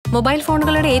Mobile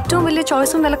ഫോണുകളുടെ ഏറ്റവും വലിയ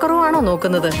ചോയ്സും വിലക്കുറവാണോ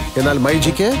നോക്കുന്നത്? എന്നാൽ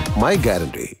മൈജിക്ക് my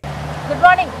guarantee. Good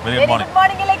morning. Good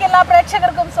മോർണിംഗിലേക്ക് എല്ലാ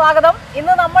പ്രേക്ഷകർക്കും സ്വാഗതം.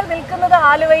 ഇന്ന് നമ്മൾ നിൽക്കുന്നത്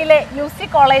ആലുവയിലെ UC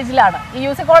കോളേജിലാണ്. ഈ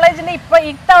UC കോളേജിന്റെ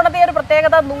ഇത്തവണത്തെ ഒരു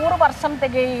പ്രത്യേകത 100 വർഷം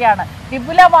തികയുകയാണ്.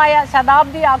 വിപുലമായ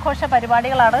ശതാബ്ദി ആഘോഷ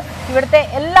പരിപാടികളാണ് ഇവിടുത്തെ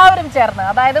എല്ലാവരും ചേർന്ന്,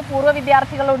 അതായത് പൂർവ്വ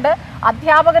വിദ്യാർത്ഥികളുണ്ട്,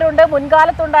 അധ്യാപകരുണ്ട്,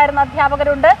 മുൻകാലത്തുണ്ടായിരുന്ന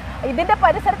അധ്യാപകരുണ്ട്. ഇതിന്റെ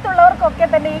പരിസരത്തുള്ളവർക്കൊക്കെ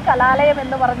തന്നെ ഈ കലാലയം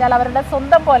എന്ന് പറഞ്ഞാൽ അവരുടെ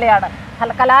സ്വന്തം പോലെയാണ്.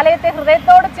 കലാലയത്തെ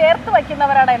ഹൃദയത്തോട് ചേർത്ത്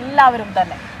വയ്ക്കുന്നവരാണ് എല്ലാവരും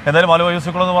തന്നെ. എന്തായാലും ആലുവ UC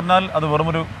കോളേജ് എന്ന് പറഞ്ഞാൽ അത് വെറും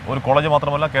ഒരു കോളേജ്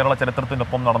മാത്രമല്ല, കേരള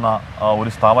ചരിത്രത്തിനൊപ്പം നടന്ന ഒരു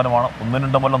സ്ഥാപനമാണ്.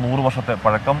 100 വർഷത്തെ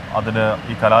പഴക്കം. അതിന്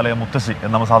ഈ കലാലയ മുത്തശ്ശി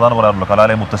എന്ന് നമ്മൾ സാധാരണ പറയാറുള്ളൂ,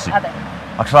 കലാലയ മുത്തശ്ശി.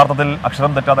 അക്ഷരാർത്ഥത്തിൽ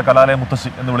അക്ഷരം തെറ്റാത്ത കലാലയ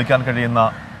മുത്തശ്ശി എന്ന് വിളിക്കാൻ കഴിയുന്ന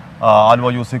ആലുവ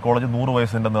UC കോളേജ് 100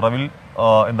 വയസ്സിന്റെ നിറവിൽ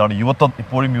യുവത്വം,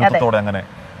 ഇപ്പോഴും യുവത്വത്തോടെ അങ്ങനെ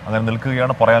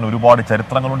നിൽക്കുകയാണ്. പറയാൻ ഒരുപാട്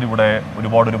ചരിത്രങ്ങളുണ്ട് ഇവിടെ.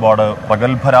 ഒരുപാട്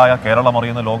പ്രഗത്ഭരായ, കേരളം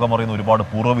അറിയുന്ന, ലോകമറിയുന്ന ഒരുപാട്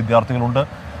പൂർവ്വ വിദ്യാർത്ഥികളുണ്ട്.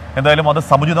 എന്തായാലും അത്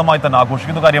സമുചിതമായി തന്നെ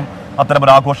ആഘോഷിക്കുന്ന കാര്യം അത്തരം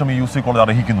ഒരു ആഘോഷം ഈ UC കോളേജ്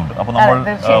അർഹിക്കുന്നുണ്ട്. അപ്പോൾ നമ്മൾ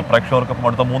പ്രേക്ഷകർക്കൊപ്പം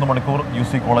അടുത്ത 3 മണിക്കൂർ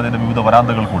UC കോളേജിന്റെ വിവിധ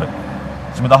വരാന്തകൾ കൂടെ.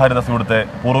 സ്മിത ഹരിദാസ് ഇവിടുത്തെ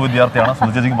പൂർവ്വ വിദ്യാർത്ഥിയാണ്.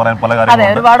 സ്മിത ചേച്ചിക്ക് പറയാൻ പല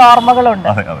കാര്യങ്ങളും ഒരുപാട് ഓർമ്മകളുണ്ട്.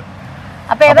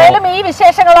 അപ്പൊ ഏതായാലും ഈ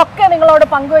വിശേഷങ്ങളൊക്കെ നിങ്ങളോട്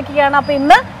പങ്കുവെക്കുകയാണ്. അപ്പൊ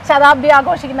ഇന്ന് ശതാബ്ദി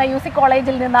ആഘോഷിക്കുന്ന UC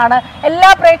കോളേജിൽ നിന്നാണ്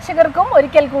എല്ലാ പ്രേക്ഷകർക്കും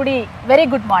ഒരിക്കൽ കൂടി വെരി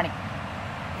ഗുഡ് മോർണിംഗ്.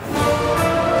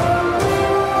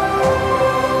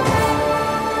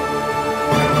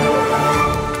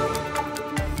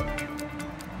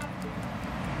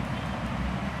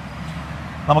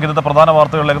 നമുക്ക് ഇന്നത്തെ പ്രധാന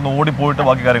വാർത്തകളിലേക്ക് ഓടിപ്പോയിട്ട്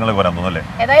ബാക്കി കാര്യങ്ങളൊക്കെ വരാൻ തോന്നുന്നല്ലേ?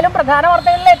 ഏതായാലും പ്രധാന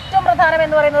വാർത്തകളിലെ ഏറ്റവും പ്രധാനം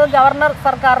എന്ന് പറയുന്നത് ഗവർണർ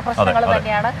സർക്കാർ പ്രശ്നങ്ങൾ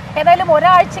തന്നെയാണ്. ഏതായാലും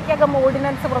ഒരാഴ്ചക്കകം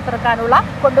ഓർഡിനൻസ്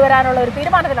കൊണ്ടുവരാനുള്ള ഒരു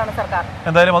തീരുമാനത്തിലാണ് സർക്കാർ.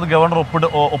 എന്തായാലും അത് ഗവർണർ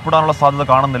ഒപ്പിടാനുള്ള സാധ്യത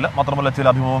കാണുന്നില്ല. മാത്രമല്ല ചില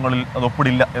അഭിമുഖങ്ങളിൽ അത്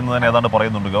ഒപ്പിടില്ല എന്ന് തന്നെ ഏതാണ്ട്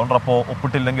പറയുന്നുണ്ട്. ഗവർണർ അപ്പോൾ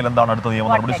ഒപ്പിട്ടില്ലെങ്കിൽ എന്താണ് അടുത്ത നിയമ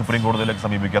നടപടി? സുപ്രീം കോടതിയിലേക്ക്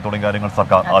സമീപിക്കുക തുടങ്ങിയ കാര്യങ്ങൾ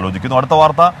സർക്കാർ ആലോചിക്കുന്നു. അടുത്ത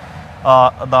വാർത്ത,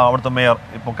 അവിടുത്തെ മേയർ.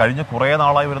 ഇപ്പോൾ കഴിഞ്ഞ കുറേ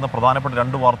നാളായി വരുന്ന പ്രധാനപ്പെട്ട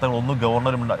 2 വാർത്തകൾ, ഒന്ന്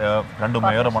ഗവർണറും 2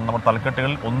 മേയറും. നമ്മുടെ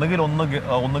തലക്കെട്ടുകളിൽ ഒന്നുകിൽ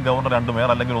ഒന്ന് ഗവർണർ 2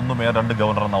 മേയർ, അല്ലെങ്കിൽ 1 മേയർ 2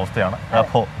 ഗവർണർ എന്ന അവസ്ഥയാണ്.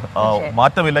 അപ്പോൾ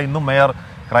മാറ്റമില്ല. ഇന്നും മേയർ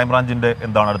ക്രൈംബ്രാഞ്ചിന്റെ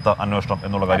എന്താണ് അടുത്ത അന്വേഷണം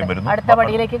എന്നുള്ള കാര്യം വരുന്നു. അടുത്ത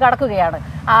പടിയിലേക്ക് കടക്കുകയാണ്.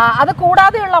 അത്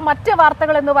കൂടാതെയുള്ള മറ്റ്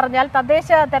വാർത്തകൾ എന്ന് പറഞ്ഞാൽ തദ്ദേശ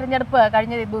തെരഞ്ഞെടുപ്പ്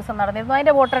കഴിഞ്ഞ ദിവസം നടന്നിരുന്നു.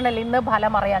 അതിന്റെ വോട്ടെണ്ണൽ ഇന്ന്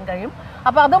ഫലം അറിയാൻ കഴിയും.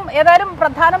 അപ്പൊ അതും ഏതായാലും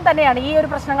പ്രധാനം തന്നെയാണ്. ഈ ഒരു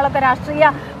പ്രശ്നങ്ങളൊക്കെ,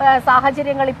 രാഷ്ട്രീയ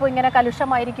സാഹചര്യങ്ങൾ ഇപ്പോൾ ഇങ്ങനെ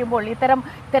കലുഷമായിരിക്കുമ്പോൾ ഇത്തരം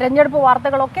തെരഞ്ഞെടുപ്പ്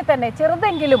വാർത്തകളൊക്കെ തന്നെ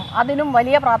ചെറുതെങ്കിലും അതിനും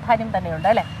വലിയ പ്രാധാന്യം തന്നെയുണ്ട്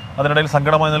അല്ലെ? അതിനിടയിൽ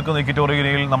സങ്കടമായി നിൽക്കുന്ന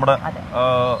ഇക്വിറ്റോറിയയിൽ നമ്മുടെ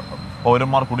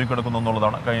പൗരന്മാർ കുടുങ്ങിക്കിടക്കുന്നു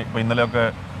എന്നുള്ളതാണ്. ഇന്നലെയൊക്കെ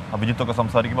അഭിജിത്തൊക്കെ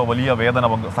സംസാരിക്കുമ്പോൾ വലിയ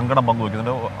സങ്കടം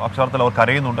പങ്കുവയ്ക്കുന്നുണ്ട്. അക്ഷരത്തിൽ അവർ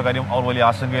കരയുന്നുണ്ട്. കാര്യം അവർ വലിയ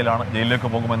ആശങ്കയിലാണ്. ജയിലിലേക്ക്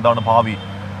പോകുമ്പോൾ എന്താണ് ഭാവി,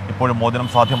 ഇപ്പോഴും മോചനം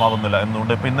സാധ്യമാകുന്നില്ല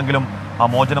എന്നുണ്ട്. ഇപ്പം എന്തെങ്കിലും ആ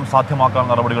മോചനം സാധ്യമാക്കാൻ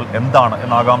നടപടികൾ എന്താണ്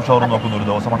എന്ന ആകാംക്ഷ അവർ നോക്കുന്ന ഒരു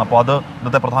ദിവസമാണ്. അപ്പോൾ അത്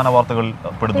ഇന്നത്തെ പ്രധാന വാർത്തകൾ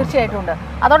പെടുന്നു. തീർച്ചയായിട്ടും.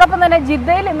 അതോടൊപ്പം തന്നെ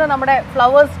ജിദ്ദയിൽ ഇന്ന് നമ്മുടെ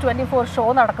ഫ്ലവേഴ്സ് 24 ഷോ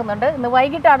നടക്കുന്നുണ്ട്. ഇന്ന്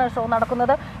വൈകിട്ടാണ് ഷോ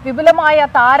നടക്കുന്നത്. വിപുലമായ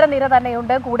താരനിര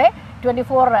തന്നെയുണ്ട്. കൂടെ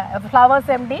 24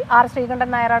 flowers MD R Sreekandan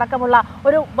Nair അടക്കമുള്ള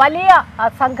ഒരു വലിയ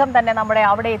സംഘം തന്നെ നമ്മുടെ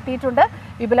അവിടെ എത്തിയിട്ടുണ്ട്.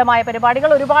 വിപുലമായ പരിപാടികൾ,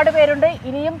 ഒരുപാട് പേരുണ്ട്.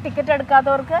 ഇനിയും ടിക്കറ്റ്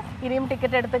എടുക്കാത്തവർക്ക് ഇനിയും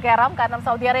ടിക്കറ്റ് എടുത്ത് കയറാം. കാരണം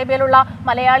സൗദി അറേബ്യയിലുള്ള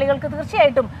മലയാളികൾക്ക്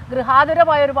തീർച്ചയായിട്ടും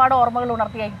ഗൃഹാതുരമായ ഒരുപാട് ഓർമ്മകൾ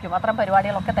ഉണർത്തിയായിരിക്കും അത്തരം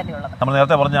പരിപാടികളൊക്കെ തന്നെയുള്ളത്. നമ്മൾ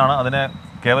നേരത്തെ പറഞ്ഞാണ് അതിനെ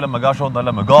കേവലം മെഗാ ഷോ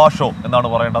എന്നല്ല, മെഗാ ഷോ എന്നാണ്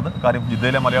പറയേണ്ടത്. കാര്യം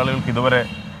ജിദ്ദയിലെ മലയാളികൾക്ക് ഇതുവരെ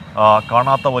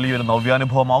കാണാത്ത വലിയൊരു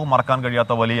നവ്യാനുഭവമാകും, മറക്കാൻ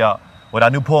കഴിയാത്ത വലിയ ഒരു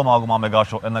അനുഭവമാകും ആ മെഗാ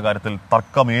ഷോ എന്ന കാര്യത്തിൽ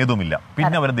തർക്കമേതുമില്ല.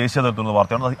 പിന്നെ അവർ ദേശീയ തലത്തിലുള്ള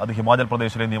വാർത്തയാണ്. അത് ഹിമാചൽ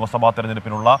പ്രദേശിലെ നിയമസഭാ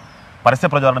തെരഞ്ഞെടുപ്പിനുള്ള പരസ്യ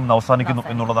പ്രചാരണം ഇന്ന് അവസാനിക്കുന്നു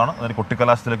എന്നുള്ളതാണ്. അതിന്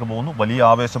കൊട്ടിക്കലാശത്തിലേക്ക് പോകുന്നു. വലിയ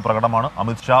ആവേശം പ്രകടമാണ്.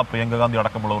 അമിത്ഷാ, പ്രിയങ്ക ഗാന്ധി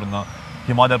അടക്കമുള്ളവർ ഇന്ന്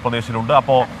ഹിമാചൽ പ്രദേശിലുണ്ട്.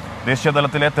 അപ്പോൾ ദേശീയ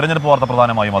തലത്തിലെ തെരഞ്ഞെടുപ്പ് വാർത്ത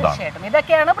പ്രധാനമായും അതാണ്.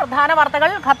 ഇതൊക്കെയാണ് പ്രധാന വാർത്തകൾ.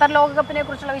 ഖത്തർ ലോകകപ്പിനെ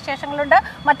കുറിച്ചുള്ള വിശേഷങ്ങളുണ്ട്,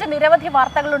 മറ്റ് നിരവധി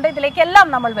വാർത്തകളുണ്ട്. ഇതിലേക്കെല്ലാം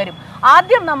നമ്മൾ വരും.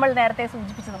 ആദ്യം നമ്മൾ നേരത്തെ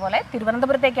സൂചിപ്പിച്ചതുപോലെ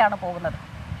തിരുവനന്തപുരത്തേക്കാണ് പോകുന്നത്.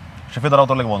 ഷഫീദ്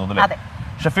റാവത്തോളിലേക്ക് പോകുന്നു.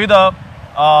 Shafeed,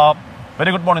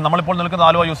 very good morning. നമ്മളിപ്പോൾ നിൽക്കുന്ന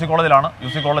ആലുവ UC കോളേജിലാണ്.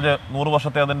 UC കോളേജ് 100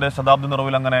 വർഷത്തെ അതിന്റെ ശതാബ്ദി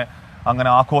നിറവിൽ അങ്ങനെ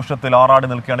ആഘോഷത്തിൽ ആറാടി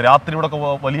നിൽക്കുകയാണ്. രാത്രിയുടെ ഒക്കെ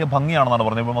വലിയ ഭംഗിയാണെന്നാണ്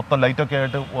പറഞ്ഞത്. ഇപ്പോൾ മൊത്തം ലൈറ്റൊക്കെ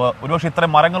ആയിട്ട് ഒരുപക്ഷെ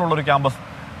ഇത്രയും മരങ്ങളുള്ളൊരു ക്യാമ്പസ്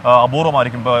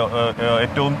അപൂർവമായിരിക്കും. ഇപ്പോൾ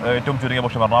ഏറ്റവും ചുരുങ്ങിയ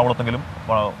പക്ഷേ എറണാകുളത്തെങ്കിലും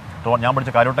ഞാൻ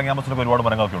പഠിച്ച കാര്യവട്ടം ക്യാമ്പസിലൊക്കെ ഒരുപാട്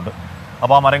മരങ്ങളൊക്കെ ഉണ്ട്.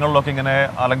 അപ്പോൾ ആ മരങ്ങളിലൊക്കെ ഇങ്ങനെ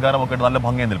അലങ്കാരമൊക്കെ ആയിട്ട് നല്ല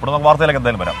ഭംഗിയായി നിൽക്കും. നമുക്ക് വാർത്തയിലേക്ക്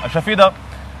എന്തായാലും വരാം. ഷഫീദ്,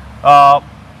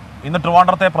 ഇന്ന്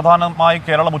ട്രിവാൻഡ്രത്തെ പ്രധാനമായി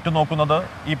കേരളം ഉറ്റുനോക്കുന്നത്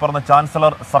ഈ പറഞ്ഞ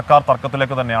ചാൻസലർ സർക്കാർ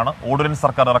തർക്കത്തിലേക്ക് തന്നെയാണ്. ഓർഡിനൻസ്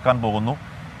സർക്കാർ ഇറക്കാൻ പോകുന്നു.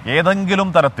 ഏതെങ്കിലും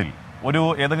തരത്തിൽ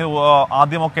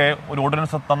ആദ്യമൊക്കെ ഒരു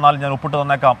ഓർഡിനൻസ് തന്നാൽ ഞാൻ ഒപ്പിട്ട്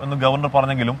തന്നേക്കാം എന്ന് ഗവർണർ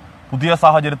പറഞ്ഞെങ്കിലും പുതിയ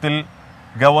സാഹചര്യത്തിൽ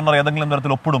ഗവർണർ ഏതെങ്കിലും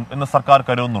തരത്തിൽ ഒപ്പിടും എന്ന് സർക്കാർ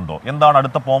കരുതുന്നുണ്ടോ? എന്താണ്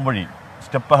അടുത്ത പോംവഴി,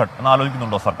 സ്റ്റെപ്പ് അഹെഡ് എന്ന്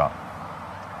ആലോചിക്കുന്നുണ്ടോ സർക്കാർ?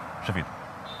 Shafeed.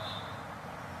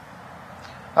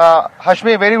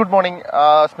 Hashmi, very good morning.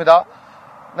 Smitha,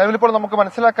 നിലവിലിപ്പോൾ നമുക്ക്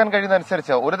മനസ്സിലാക്കാൻ കഴിയുന്ന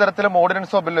അനുസരിച്ച് ഒരു തരത്തിലും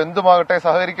ഓർഡിനൻസോ ബില്ലോ എന്തുമാകട്ടെ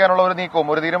സഹകരിക്കാനുള്ള ഒരു നീക്കവും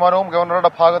ഒരു തീരുമാനവും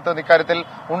ഗവർണറുടെ ഭാഗത്ത് ഇക്കാര്യത്തിൽ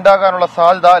ഉണ്ടാകാനുള്ള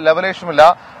സാധ്യത ലവലേശമില്ല.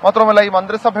 മാത്രമല്ല, ഈ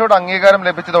മന്ത്രിസഭയുടെ അംഗീകാരം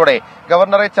ലഭിച്ചതോടെ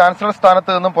ഗവർണറെ ചാൻസലർ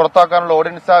സ്ഥാനത്ത് നിന്നും പുറത്താക്കാനുള്ള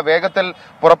ഓർഡിനൻസ് വേഗത്തിൽ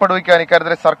പുറപ്പെടുവിക്കാൻ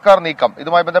ഇക്കാര്യത്തിലെ സർക്കാർ നീക്കം,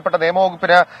 ഇതുമായി ബന്ധപ്പെട്ട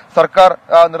നിയമവകുപ്പിന് സർക്കാർ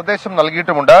നിർദ്ദേശം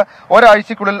നൽകിയിട്ടുമുണ്ട്.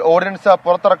 ഒരാഴ്ചയ്ക്കുള്ളിൽ ഓർഡിനൻസ്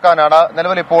പുറത്തിറക്കാനാണ്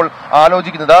നിലവിൽ ഇപ്പോൾ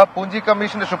ആലോചിക്കുന്നത്. പൂഞ്ചി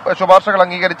കമ്മീഷന്റെ ശുപാർശകൾ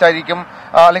അംഗീകരിച്ചായിരിക്കും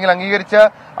അല്ലെങ്കിൽ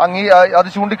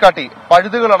അത് ചൂണ്ടിക്കാട്ടി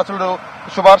പഴുതുകൾ അടച്ചുള്ളൊരു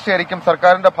ശുപാർശയായിരിക്കും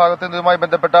സർക്കാരിന്റെ ഭാഗത്ത് നിന്ന് ഇതുമായി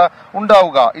ബന്ധപ്പെട്ട്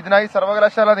ഉണ്ടാവുക. ഇതിനായി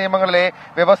സർവകലാശാല നിയമങ്ങളിലെ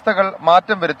വ്യവസ്ഥകൾ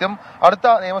മാറ്റം വരുത്തും. അടുത്ത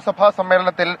നിയമസഭാ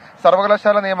സമ്മേളനത്തിൽ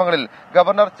സർവകലാശാല നിയമങ്ങളിൽ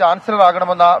ഗവർണർ ചാൻസലർ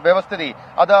ആകണമെന്ന വ്യവസ്ഥിതി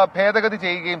അത് ഭേദഗതി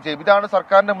ചെയ്യുകയും ചെയ്യും. ഇതാണ്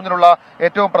സർക്കാരിന്റെ മുന്നിലുള്ള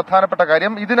ഏറ്റവും പ്രധാനപ്പെട്ട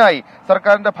കാര്യം. ഇതിനായി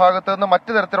സർക്കാരിന്റെ ഭാഗത്ത് നിന്ന്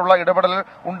മറ്റു തരത്തിലുള്ള ഇടപെടൽ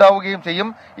ഉണ്ടാവുകയും ചെയ്യും.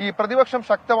 ഈ പ്രതിപക്ഷം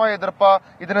ശക്തമായ എതിർപ്പ്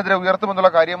ഇതിനെതിരെ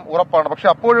ഉയർത്തുമെന്നുള്ള കാര്യം ഉറപ്പാണ്. പക്ഷെ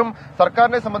അപ്പോഴും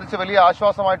സർക്കാരിനെ സംബന്ധിച്ച് വലിയ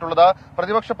ആശ്വാസമായിട്ടുള്ളത്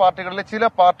പ്രതിപക്ഷ പാർട്ടികളിലെ ചില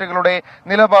പാർട്ടികളുടെ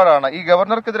നിലപാടാണ്. ഈ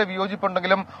ഗവർണർക്കെതിരെ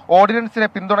വിയോജിപ്പുണ്ടെങ്കിലും ഓർഡിനൻസിനെ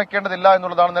പിന്തുണയ്ക്കേണ്ടതില്ല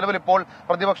എന്നുള്ളതാണ് നിലവിൽ ഇപ്പോൾ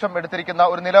പ്രതിപക്ഷം എടുത്തിരിക്കുന്ന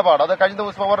ഒരു നിലപാട്. അത് കഴിഞ്ഞ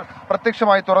ദിവസം അവർ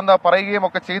പ്രത്യക്ഷമായി തുറന്ന് പറയുകയും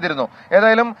ഒക്കെ ചെയ്തിരുന്നു.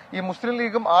 ഏതായാലും ഈ മുസ്ലിം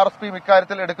ലീഗും RSPയും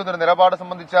ഇക്കാര്യത്തിൽ എടുക്കുന്ന ഒരു നിലപാട്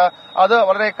സംബന്ധിച്ച് അത്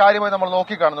വളരെ കാര്യമായി നമ്മൾ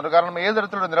നോക്കിക്കാണുന്നുണ്ട്. കാരണം ഏത്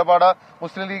തരത്തിലുള്ള നിലപാട്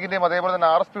മുസ്ലിം ലീഗിന്റെയും അതേപോലെ തന്നെ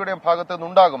RSPയുടെയും ഭാഗത്ത്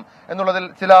നിന്നുണ്ടാകും എന്നുള്ളതിൽ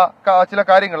ചില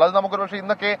കാര്യങ്ങൾ അത് നമുക്കൊരു പക്ഷേ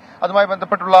ഇന്നൊക്കെ അതുമായി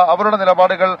ബന്ധപ്പെട്ടുള്ള അവരുടെ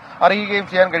നിലപാടുകൾ അറിയുകയും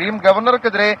ചെയ്യാൻ കഴിയും.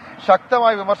 ഗവർണർക്കെതിരെ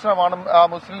ശക്തമായ വിമർശനമാണ്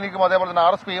മുസ്ലിം ലീഗും അതേപോലെ തന്നെ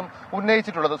RSPയും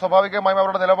ഉന്നയിച്ചിട്ടുള്ളത്. സ്വാഭാവികമായും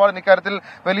അവരുടെ നിലപാടിന് ഇക്കാര്യത്തിൽ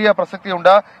വലിയ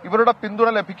പ്രസക്തിയുണ്ട്. ഇവരുടെ പിന്തുണ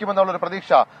ലഭിക്കുമെന്നുള്ള ഒരു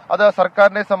പ്രതീക്ഷ അത്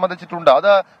സർക്കാരിനെ സംബന്ധിച്ചിട്ടുണ്ട്.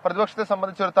 അത് പ്രതിപക്ഷത്തെ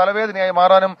സംബന്ധിച്ച് ഒരു തലവേദനയായി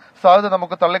മാറാനും സാധ്യത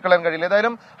നമുക്ക് തള്ളിക്കളയാൻ കഴിയില്ല.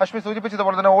 ഏതായാലും ഹഷ്മി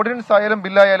സൂചിപ്പിച്ചതുപോലെ തന്നെ ഓർഡിനൻസ് ആയാലും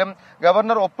ബില്ലായാലും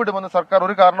ഗവർണർ ഒപ്പിടുമെന്ന് സർക്കാർ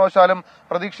ഒരു കാരണവശാലും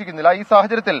പ്രതീക്ഷിക്കുന്നില്ല. ഈ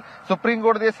സാഹചര്യത്തിൽ സുപ്രീം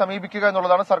കോടതിയെ സമീപിക്കുക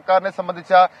എന്നുള്ളതാണ് സർക്കാരിനെ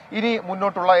സംബന്ധിച്ച ഇനി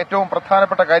മുന്നോട്ടുള്ള ഏറ്റവും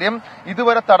പ്രധാനപ്പെട്ട കാര്യം.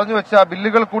 ഇതുവരെ തടഞ്ഞുവെച്ച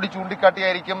ബില്ലുകൾ കൂടി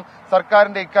ചൂണ്ടിക്കാട്ടിയായിരിക്കും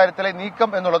സർക്കാരിന്റെ ഇക്കാര്യത്തിലെ നീക്കം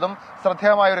എന്നുള്ളതും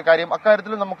ശ്രദ്ധേയമായ ഒരു കാര്യം.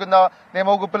 അക്കാര്യത്തിലും നമുക്കിന്ന്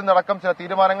നിയമവകുപ്പിൽ നിന്നടക്കം ചില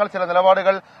തീരുമാനങ്ങൾ, ചില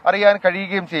നിലപാടുകൾ അറിയാൻ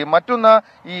കഴിയുകയും ചെയ്യും. മറ്റൊന്ന്,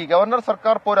 ഈ ഗവർണർ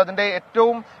സർക്കാർ പോര് അതിന്റെ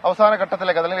ഏറ്റവും അവസാന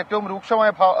ഘട്ടത്തിലേക്ക് അല്ലെങ്കിൽ ഏറ്റവും രൂക്ഷമായ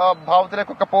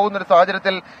ഭാവത്തിലേക്കൊക്കെ പോകുന്ന ഒരു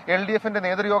സാഹചര്യത്തിൽ LDFന്റെ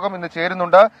നേതൃയോഗം ഇന്ന്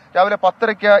ചേരുന്നുണ്ട്. രാവിലെ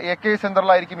 10:30 AK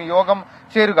സെന്ററിലായിരിക്കും ഈ യോഗം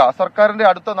ചേരുക. സർക്കാരിന്റെ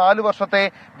അടുത്ത 4 വർഷത്തെ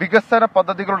വികസന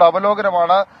പദ്ധതികളുടെ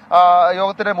അവലോകനമാണ്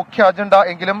യോഗത്തിന്റെ മുഖ്യ അജണ്ട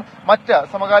എങ്കിലും മറ്റ്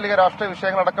സമകാലിക രാഷ്ട്രീയ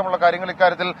വിഷയങ്ങളടക്കമുള്ള കാര്യങ്ങൾ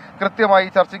ഇക്കാര്യത്തിൽ കൃത്യമായി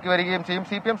ചർച്ചയ്ക്ക് വരികയും ചെയ്യും.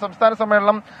 CPM സംസ്ഥാന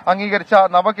സമ്മേളനം അംഗീകരിച്ച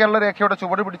നവകേരള രേഖയുടെ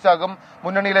ചുവട് പിടിച്ചാകും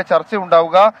മുന്നണിയിലെ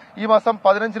ചർച്ചയുണ്ടാവുക. ഈ മാസം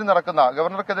 15-ന് നടക്കുന്ന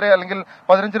ഗവർണർക്കെതിരെ അല്ലെങ്കിൽ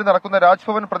 15-ന് നടക്കുന്ന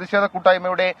രാജ്ഭവൻ പ്രതിഷേധ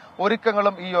കൂട്ടായ്മയുടെ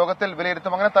ഒരുക്കങ്ങളും ഈ യോഗത്തിൽ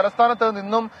വിലയിരുത്തും. അങ്ങനെ തലസ്ഥാനത്ത്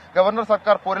നിന്നും ഗവർണർ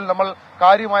സർക്കാർ പോരിൽ നമ്മൾ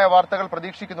കാര്യമായ വാർത്തകൾ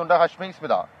പ്രതീക്ഷിക്കുന്നുണ്ട്. ഹഷ്മി,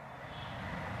 സ്മിത.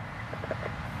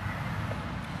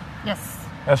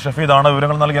 ഷഫീദാണ്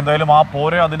വിവരങ്ങൾ നൽകി. എന്തായാലും ആ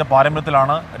പോരെ അതിന്റെ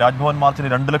പാരമ്പര്യത്തിലാണ്. രാജ്ഭവൻ മാർച്ചിന്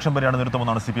 2 ലക്ഷം വരെയാണ്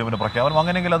നിർത്തുമെന്നാണ് CPMന്റെ പ്രഖ്യാപനം.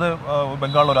 അങ്ങനെയെങ്കിൽ അത്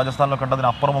ബംഗാളിലോ രാജസ്ഥാനിലോ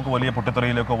കണ്ടതിനപ്പുറമൊക്കെ വലിയ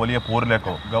പൊട്ടിത്തെറിയിലേക്കോ വലിയ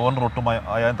പോരിലേക്കോ ഗവർണർ ഒട്ടും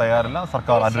അയാൻ തയ്യാറില്ല.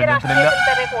 സർക്കാർ അനുരഞ്ജനത്തിലില്ല.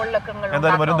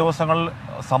 എന്തായാലും വരും ദിവസങ്ങൾ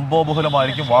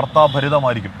സംഭവബഹുലമായിരിക്കും,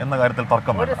 വാർത്താഭരിതമായിരിക്കും എന്ന കാര്യത്തിൽ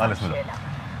തർക്കം വേണം. അല്ലെ സ്മിത?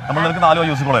 നമ്മൾ നിൽക്കുന്ന ആലുവ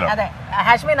യൂസി കോളേജിലാണ്. അതെ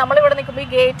ഹാഷ്മി, നമ്മളിവിടെ നിൽക്കുമ്പോൾ ഈ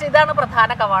ഗേറ്റ് ഇതാണ് പ്രധാന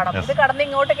കവാടം. ഇത് കടന്ന്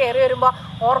ഇങ്ങോട്ട് കയറി വരുമ്പോൾ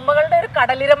ഓർമ്മകളുടെ ഒരു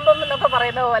കടലിരമ്പം എന്നൊക്കെ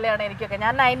പറയുന്ന പോലെയാണ് എനിക്കൊക്കെ.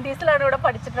 ഞാൻ 90s ഇവിടെ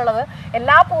പഠിച്ചിട്ടുള്ളത്.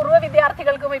 എല്ലാ പൂർവ്വ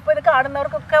വിദ്യാർത്ഥികൾക്കും ഇപ്പോൾ ഇത്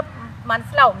കാണുന്നവർക്കൊക്കെ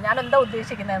മനസ്സിലാവും ഞാൻ എന്താ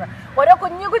ഉദ്ദേശിക്കുന്നതെന്ന്. ഓരോ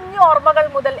കുഞ്ഞു കുഞ്ഞു ഓർമ്മകൾ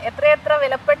മുതൽ എത്രയെത്ര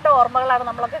വിലപ്പെട്ട ഓർമ്മകളാണ്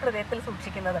നമ്മളൊക്കെ ഹൃദയത്തിൽ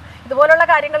സൂക്ഷിക്കുന്നത്. ഇതുപോലുള്ള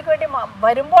കാര്യങ്ങൾക്ക് വേണ്ടി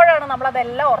വരുമ്പോഴാണ്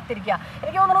നമ്മളതെല്ലാം ഓർത്തിരിക്കുക.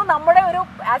 എനിക്ക് തോന്നുന്നു നമ്മുടെ ഒരു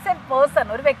ആസ് എ പേഴ്സൺ,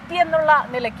 ഒരു വ്യക്തി എന്നുള്ള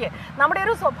നിലയ്ക്ക് നമ്മുടെ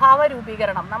ഒരു സ്വഭാവ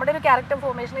രൂപീകരണം, നമ്മുടെ ഒരു ക്യാരക്ടർ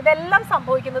ഫോർമേഷൻ, ഇതെല്ലാം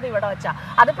സംഭവിക്കുന്നത് ഇവിടെ വെച്ചാൽ.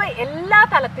 അതിപ്പോൾ എല്ലാ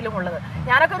തലത്തിലും ഉള്ളത്.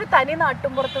 ഞാനൊക്കെ ഒരു തനി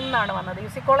നാട്ടുമ്പുറത്തു നിന്നാണ് വന്നത്.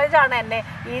 യൂസി കോളേജാണ് എന്നെ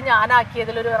ഈ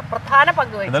ഞാനാക്കിയതിലൊരു പ്രധാന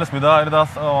പങ്ക് വഹിച്ചത്.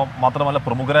 മാത്രമല്ല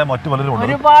പ്രമുഖരായ മറ്റു പലരും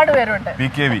ഒരുപാട് പേരുണ്ട്.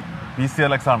 PC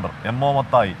അലക്സാണ്ടർ, MO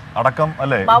മത്തായി അടക്കം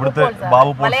അല്ലെ, ഇവിടുത്തെ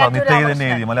ബാബു പോൾ,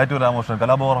 നിത്യഗീതന്യേരി, മലയാറ്റൂർ രാമകൃഷ്ണൻ,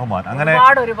 കലാഭവൻ റഹ്മാൻ, അങ്ങനെ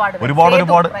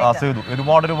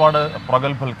ഒരുപാട്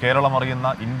പ്രഗത്ഭർ, കേരളം അറിയുന്ന,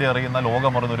 ഇന്ത്യ അറിയുന്ന,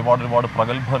 ലോകം അറിയുന്ന ഒരുപാട്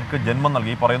പ്രഗത്ഭർക്ക് ജന്മം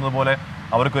നൽകി. ഈ പറയുന്നത് പോലെ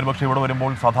അവർക്ക് ഒരുപക്ഷെ ഇവിടെ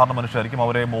വരുമ്പോൾ സാധാരണ മനുഷ്യരായിരിക്കും.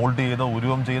 അവരെ മോൾഡ് ചെയ്ത്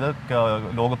ഉരുവം ചെയ്ത്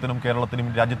ലോകത്തിനും കേരളത്തിനും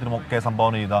രാജ്യത്തിനും ഒക്കെ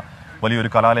സംഭാവന ചെയ്ത വലിയൊരു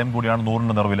കലാലയം കൂടിയാണ്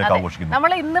 100ന്റെ നിറവിലേക്ക് ആഘോഷിക്കുന്നത്.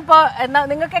 നമ്മൾ ഇന്നിപ്പോ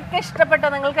നിങ്ങൾക്കൊക്കെ ഇഷ്ടപ്പെട്ട,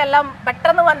 നിങ്ങൾക്കെല്ലാം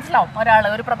പെട്ടെന്ന് മനസ്സിലാവും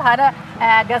ഒരു പ്രധാന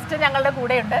ഗസ്റ്റ് ഞങ്ങളുടെ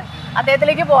കൂടെയുണ്ട്.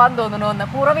 അദ്ദേഹത്തിലേക്ക് പോകാൻ തോന്നുന്നു. ഒന്ന്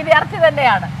പൂർവ്വ വിദ്യാർത്ഥി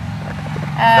തന്നെയാണ്,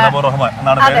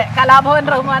 അതെ, കലാഭവൻ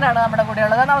റഹ്മാനാണ് നമ്മുടെ കൂടെ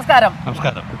ഉള്ളത്. നമസ്കാരം.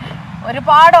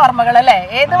 ഒരുപാട് ഓർമ്മകൾ അല്ലേ?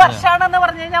 ഏത് വർഷമാണെന്ന്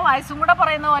പറഞ്ഞു കഴിഞ്ഞാൽ വയസ്സും കൂടെ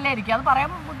പറയുന്ന പോലെ ആയിരിക്കും. അത് പറയാൻ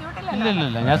ബുദ്ധിമുട്ടില്ല.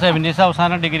 ഞാൻ 70s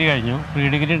അവസാനം ഡിഗ്രി കഴിഞ്ഞു. പ്രീ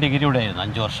ഡിഗ്രി ഇവിടെ ആയിരുന്നു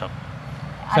 5 വർഷം.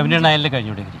 79-ൽ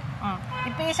കഴിഞ്ഞു ഡിഗ്രി.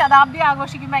 ഇപ്പൊ ഈ ശതാബ്ദി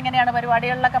ആഘോഷിക്കുമ്പോ എങ്ങനെയാണ്?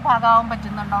 പരിപാടികളിലൊക്കെ ഭാഗമാവാൻ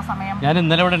പറ്റുന്നുണ്ടോ സമയം? ഞാൻ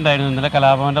ഇന്നലെ ഇവിടെ ഉണ്ടായിരുന്നു. ഇന്നലെ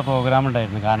കലാഭവന്റെ പ്രോഗ്രാം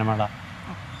ഉണ്ടായിരുന്നു, ഗാനമേള.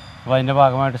 അപ്പൊ അതിന്റെ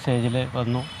ഭാഗമായിട്ട് സ്റ്റേജിൽ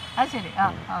വന്നു. അത് ശരി.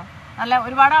 നല്ല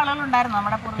ഒരുപാട് ആളുകൾ ഉണ്ടായിരുന്നു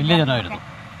നമ്മുടെ പൂർവ്വികർ.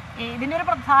 ഇതിന്റെ ഒരു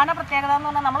പ്രധാന പ്രത്യേകത എന്ന്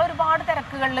പറഞ്ഞാൽ നമ്മൾ ഒരുപാട്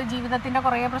തിരക്കുകളിൽ, ജീവിതത്തിന്റെ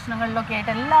കുറേ പ്രശ്നങ്ങളിലൊക്കെ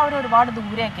ആയിട്ട് എല്ലാവരും ഒരുപാട്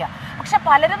ദൂരെയൊക്കെയാണ്. പക്ഷെ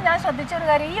പലരും ഞാൻ ശ്രദ്ധിച്ച ഒരു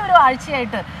കാര്യം, ഈ ഒരു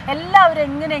ആഴ്ചയായിട്ട് എല്ലാവരും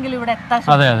എങ്ങനെയെങ്കിലും ഇവിടെ എത്താൻ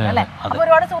അല്ലേ? അപ്പൊ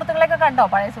ഒരുപാട് സുഹൃത്തുക്കളെയൊക്കെ കണ്ടോ?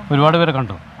 പഴയ ഒരുപാട് പേരെ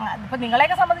കണ്ടു. ഇപ്പൊ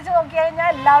നിങ്ങളെയൊക്കെ സംബന്ധിച്ച് നോക്കി കഴിഞ്ഞാൽ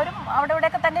എല്ലാവരും അവിടെ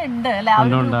ഇവിടെയൊക്കെ തന്നെ ഉണ്ട് അല്ലെ?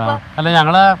 അല്ല,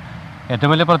 ഞങ്ങളെ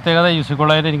ഏറ്റവും വലിയ പ്രത്യേകത യൂസി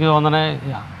കോളേജിൽ എനിക്ക് തോന്നണേ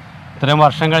ഇത്രയും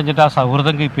വർഷം കഴിഞ്ഞിട്ട് ആ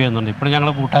സൗഹൃദം കീപ്പ് ചെയ്യുന്നുണ്ട്. ഇപ്പോഴും ഞങ്ങൾ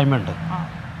കൂട്ടായ്മയുണ്ട്.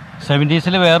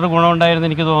 70s വേറൊരു ഗുണമുണ്ടായിരുന്നു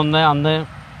എനിക്ക് തോന്നുന്നത്. അന്ന്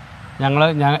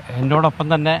എന്നോടൊപ്പം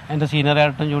തന്നെ എൻ്റെ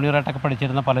സീനിയറായിട്ടും ജൂനിയറായിട്ടൊക്കെ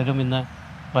പഠിച്ചിരുന്ന പലരും ഇന്ന്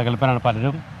പ്രഗത്ഭരാണ്.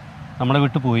 പലരും നമ്മളെ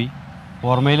വിട്ടുപോയി.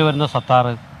 ഓർമ്മയിൽ വരുന്ന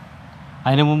സത്താറ്,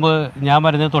 അതിന് മുമ്പ് ഞാൻ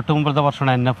വരുന്നത് തൊട്ട് മുമ്പത്തെ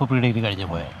വർഷമാണ് NF പ്രീ ഡിഗ്രി കഴിഞ്ഞ്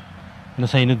പോയത്. പിന്നെ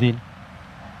സൈനുദ്ദീൻ,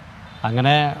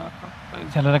 അങ്ങനെ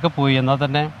ചിലരൊക്കെ പോയി. എന്നാൽ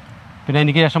തന്നെ പിന്നെ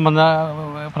എനിക്ക് ശേഷം വന്ന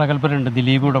പ്രഗത്ഭരുണ്ട്.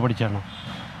 ദിലീപ് ഇവിടെ പഠിച്ചാണ്.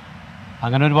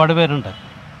 അങ്ങനെ ഒരുപാട് പേരുണ്ട്.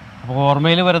 അപ്പോൾ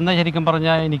ഓർമ്മയിൽ വരുന്ന ശരിക്കും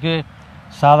പറഞ്ഞാൽ എനിക്ക്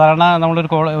സാധാരണ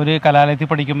ഒരു കലാലയത്തിൽ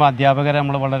പഠിക്കുമ്പോൾ അധ്യാപകരെ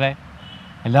നമ്മൾ വളരെ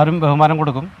എല്ലാവരും ബഹുമാനം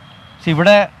കൊടുക്കും. പക്ഷെ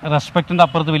ഇവിടെ റെസ്പെക്റ്റിൻ്റെ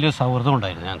അപ്പുറത്ത് വലിയൊരു സൗഹൃദം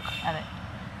ഉണ്ടായിരുന്നു ഞങ്ങൾക്ക്.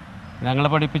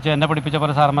 എന്നെ പഠിപ്പിച്ച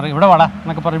പല സാറന്മാർ ഇവിടെ വാടാ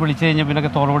എന്നൊക്കെ പറഞ്ഞ് വിളിച്ചു കഴിഞ്ഞാൽ പിന്നെ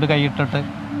തോളോട് കൈയിട്ടിട്ട്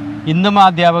ഇന്നും ആ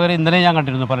അധ്യാപകർ ഇന്നലെ ഞാൻ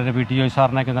കണ്ടിരുന്നു. പലരും PT ജോയ്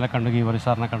സാറിനെയൊക്കെ ഇന്നലെ കണ്ടു, ഗീവറി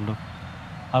സാറിനെ കണ്ടു.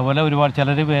 അതുപോലെ ഒരുപാട്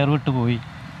ചിലർ വേർവിട്ട് പോയി.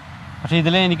 പക്ഷേ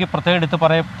ഇതിൽ എനിക്ക് പ്രത്യേകം എടുത്ത്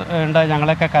പറയേണ്ട,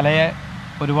 ഞങ്ങളൊക്കെ കലയെ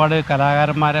ഒരുപാട്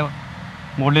കലാകാരന്മാരെ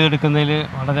മുകളിൽ എടുക്കുന്നതിൽ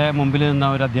വളരെ മുമ്പിൽ നിന്ന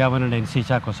ഒരു അധ്യാപകനുണ്ട്, NC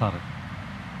ചാക്കോ സാറ്.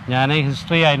 ഞാൻ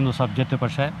ഹിസ്റ്ററി ആയിരുന്നു സബ്ജക്റ്റ്.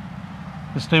 പക്ഷേ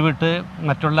ഹിസ്റ്ററി വിട്ട്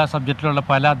മറ്റുള്ള സബ്ജക്റ്റിലുള്ള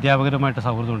പല അധ്യാപകരുമായിട്ട്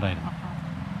സൗഹൃദം ഉണ്ടായിരുന്നു.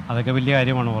 അതൊക്കെ വലിയ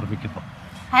കാര്യമാണ് ഓർമ്മിക്കുമ്പോൾ.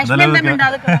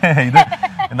 ഇത്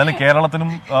എന്തായാലും കേരളത്തിനും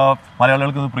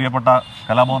മലയാളികൾക്കും പ്രിയപ്പെട്ട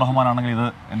കലാമോഹൻ റഹ്മാൻ ആണെങ്കിൽ ഇത്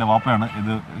എൻ്റെ വാപ്പയാണ്,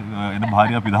 ഇത് എൻ്റെ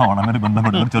ഭാര്യ പിതാവാണ്. അങ്ങനെ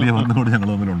ബന്ധപ്പെട്ട് ഒരു ചെറിയ ബന്ധം കൂടി ഞങ്ങൾ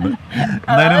തമ്മിലുണ്ട്.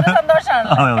 എന്തായാലും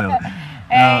അതെ അതെ അതെ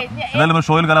എന്തായാലും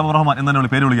ഷോയിൽ കലാമോഹൻ റഹ്മാൻ എന്ന്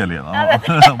തന്നെ പേര് വിളിക്കാല്ലേ?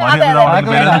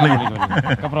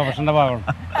 പ്രൊഫഷന്റെ ഭാഗമാണ്.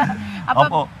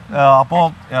 അപ്പോ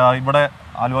ഇവിടെ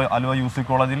ആലുവ യൂസി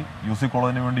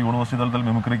കോളേജിന് വേണ്ടി യൂണിവേഴ്സിറ്റി തലത്തിൽ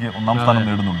മിമിക്രിക്ക് 1ാം സ്ഥാനം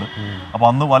നേടുന്നുണ്ട്. അപ്പോൾ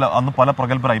അന്ന് പല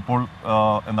പ്രഗത്ഭരായി, ഇപ്പോൾ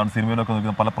എന്താണ് സിനിമയിലൊക്കെ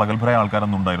നിൽക്കുന്ന പല പ്രഗത്ഭരായ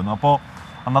ആൾക്കാരൊന്നും ഉണ്ടായിരുന്നു. അപ്പോൾ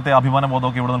അന്നത്തെ അഭിമാന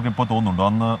ബോധമൊക്കെ ഇവിടെ നമുക്ക് ഇപ്പോൾ തോന്നുന്നുണ്ടോ?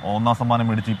 അന്ന് 1ാം സമ്മാനം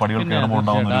മേടിച്ച് ഈ പടികൾ കയറുമ്പോൾ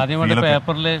ഉണ്ടാവുന്ന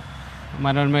പേപ്പറിൽ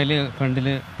മനോന്മയിൽ ഫ്രണ്ടിൽ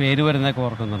പേര് വരുന്നതൊക്കെ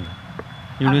ഓർക്കുന്നുണ്ട്.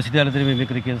 യൂണിവേഴ്സിറ്റി തലത്തിൽ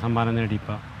മിമിക്രിക്ക് സമ്മാനം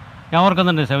നേടിയപ്പോൾ ഞാൻ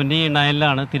ഓർക്കുന്നുണ്ട്.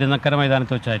 79 തിരുനക്കര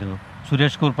മൈതാനത്ത് വെച്ചായിരുന്നു.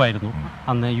 സുരേഷ് കുറുപ്പായിരുന്നു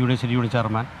അന്ന് യൂണിവേഴ്സിറ്റി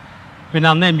ചെയർമാൻ. പിന്നെ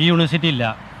അന്ന് MG യൂണിവേഴ്സിറ്റി ഇല്ല,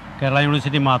 കേരള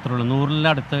യൂണിവേഴ്സിറ്റി മാത്രമേ ഉള്ളൂ.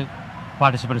 100-നടുത്ത്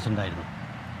പാർട്ടിസിപ്പൻസ് ഉണ്ടായിരുന്നു.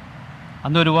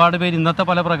 അന്ന് ഒരുപാട് പേര്, ഇന്നത്തെ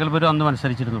പല പ്രഗത്ഭരും അന്ന്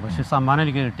മത്സരിച്ചിരുന്നു. പക്ഷേ സമ്മാനം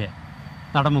എനിക്ക് കിട്ടിയ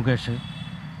നടൻ മുകേഷ്,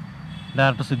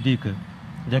 ഡയറക്ടർ സിദ്ദീഖ്,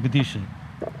 ജഗദീഷ്,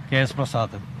 KS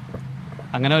പ്രസാദ്,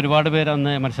 അങ്ങനെ ഒരുപാട് പേര്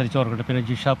അന്ന് മത്സരിച്ചവർക്കുണ്ട്. പിന്നെ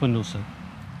ജിഷ പുന്നൂസ്,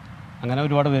 അങ്ങനെ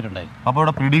ഒരുപാട് പേരുണ്ടായിരുന്നു. അപ്പോൾ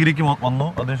ഇവിടെ പ്രീ ഡിഗ്രിക്ക് വന്നു,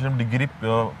 അതിനുശേഷം ഡിഗ്രി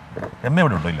MA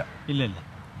ഇവിടെ ഉണ്ടോ? ഇല്ല ഇല്ല ഇല്ല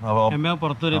MA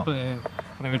പുറത്തൊരു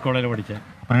പ്രൈവറ്റ് കോളേജിൽ പഠിച്ചത്.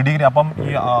 പ്രീ ഡിഗ്രി അപ്പം ഈ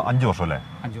 5 വർഷം അല്ലേ?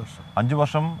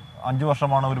 5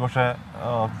 വർഷമാണ് ഒരു പക്ഷേ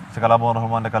കലാമോഹൻ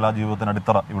റഹ്മാന്റെ കലാജീവിതത്തിന്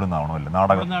അടിത്തറ ഇവിടെ നിന്നാണോ അല്ലേ?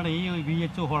 നാടകം ഈ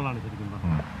VHO ഹോളാണ് ശരിക്കും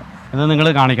പറഞ്ഞത്. ഇത് നിങ്ങൾ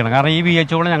കാണിക്കണം. കാരണം ഈ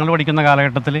VHO ഹോൾ ഞങ്ങൾ പഠിക്കുന്ന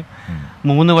കാലഘട്ടത്തിൽ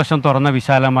 3 വർഷം തുറന്ന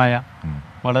വിശാലമായ,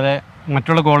 വളരെ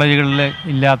മറ്റുള്ള കോളേജുകളിൽ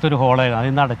ഇല്ലാത്തൊരു ഹോളായിരുന്നു.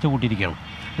 അതിൽ നിന്ന് അടച്ചു കൂട്ടിയിരിക്കുകയാണ്.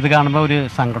 ഇത് കാണുമ്പോൾ ഒരു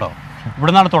സങ്കടം.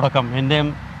 ഇവിടെ നിന്നാണ് തുടക്കം. എൻ്റെയും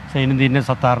സൈനുദ്ദീൻ്റെ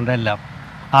സത്താറിൻ്റെ എല്ലാം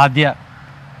ആദ്യ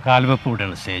കാൽവെപ്പ്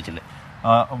ഇവിടെയാണ് സ്റ്റേജിൽ.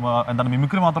 എന്താണ്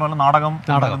മിമിക്രി മാത്രമല്ല, നാടകം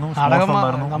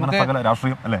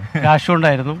രാഷ്ട്രീയം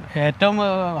ഉണ്ടായിരുന്നു. ഏറ്റവും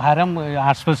ഹരം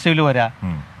ആർട്സ് ഫെസ്റ്റിവൽ വരാം.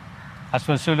 ആർട്സ്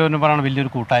ഫെസ്റ്റിവൽ എന്ന് പറയുന്നത്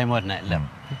വലിയൊരു കൂട്ടായ്മ തന്നെ എല്ലാം.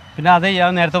 പിന്നെ അത് ഞാൻ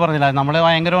നേരത്തെ പറഞ്ഞില്ല, നമ്മളെ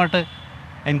ഭയങ്കരമായിട്ട്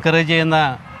എൻകറേജ് ചെയ്യുന്ന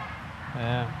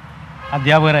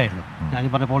അധ്യാപകരായിരുന്നു. ഞാൻ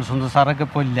പറഞ്ഞ പോൾ സുന്ദർ സാറൊക്കെ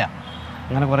ഇപ്പോൾ ഇല്ല.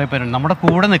 അങ്ങനെ കുറേ പേരുണ്ട് നമ്മുടെ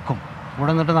കൂടെ നിൽക്കും. കൂടെ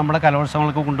നിന്നിട്ട് നമ്മുടെ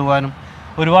കലോത്സവങ്ങൾക്ക് കൊണ്ടുപോകാനും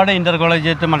ഒരുപാട് ഇൻ്റർ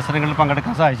കോളേജ് മത്സരങ്ങളിൽ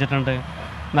പങ്കെടുക്കാൻ സാധിച്ചിട്ടുണ്ട്.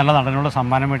 നല്ല നടനുള്ള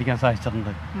സമ്മാനം മേടിക്കാൻ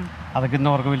സാധിച്ചിട്ടുണ്ട്. അതൊക്കെ ഇന്ന്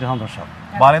അവർക്ക് വലിയ സന്തോഷം.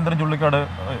 ബാലേന്ദ്രൻ ചുള്ളിക്കാട്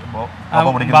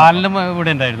ബാലനും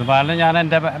ഇവിടെ ഉണ്ടായിരുന്നു. ബാലൻ ഞാൻ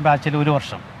എൻ്റെ ബാച്ചിൽ 1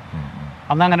 വർഷം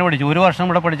അന്ന് അങ്ങനെ പഠിച്ചു. 1 വർഷം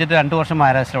ഇവിടെ പഠിച്ചിട്ട് 2 വർഷം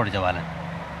മഹാരാഷ്ട്രയിൽ പഠിച്ച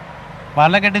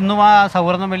ബാലനൊക്കെ ആയിട്ട് ഇന്നും ആ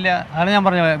സൗഹൃദം വലിയ, അതാണ് ഞാൻ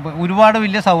പറഞ്ഞത്, ഒരുപാട്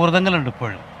വലിയ സൗഹൃദങ്ങളുണ്ട്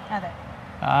ഇപ്പോഴും.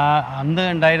 അന്ന്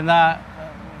ഉണ്ടായിരുന്ന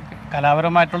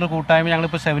കലാപരമായിട്ടുള്ള കൂട്ടായ്മ,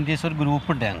 ഞങ്ങളിപ്പോൾ 70s ഒരു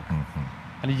ഗ്രൂപ്പുണ്ട് ഞങ്ങൾക്ക്.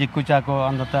 അതിൽ ജിക്കു ചാക്കോ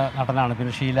അന്നത്തെ നടനാണ്,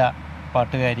 പിന്നെ ഷീല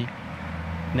പാട്ടുകാരി,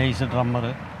 നെയ്സ് ഡ്രമ്മർ,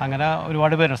 അങ്ങനെ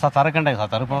ഒരുപാട് പേരുണ്ട്. സത്താറൊക്കെ ഉണ്ടായി.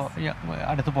 സത്താർ ഇപ്പോൾ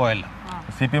അടുത്ത് പോയല്ലോ.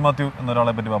 CP മാത്യു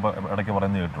എന്നൊരാളെ പറ്റി ഇടയ്ക്ക്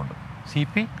പറയുന്നത് കേട്ടിട്ടുണ്ട്.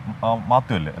 CP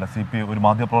മാത്യു അല്ലേ? അല്ല, CP ഒരു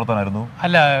മാധ്യമപ്രവർത്തനായിരുന്നു.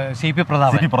 അല്ല, CP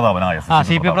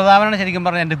പ്രതാപനാണ് ശരിക്കും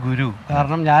പറഞ്ഞാൽ എൻ്റെ ഗുരു.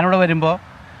 കാരണം ഞാനിവിടെ വരുമ്പോൾ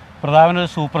പ്രതാപൻ ഒരു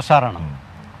സൂപ്പർ സ്റ്റാറാണ്.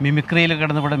 മിമിക്രിയിൽ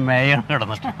കിടന്ന് ഇവിടെ മേയാണ്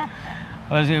കിടന്നിട്ട്.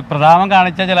 പ്രതാപൻ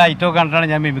കാണിച്ച ചില ഐറ്റമൊക്കെ കണ്ടിട്ടാണ്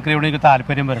ഞാൻ മിമിക്രിയോട് എനിക്ക്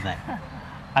താല്പര്യം വരുന്നത്.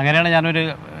 അങ്ങനെയാണ് ഞാനൊരു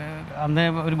അന്ന്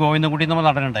ഒരു ഗോവിന്ദൻകുട്ടി നമ്മൾ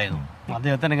നടനുണ്ടായിരുന്നു.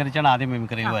 അദ്ദേഹത്തെ അനുകരിച്ചാണ് ആദ്യം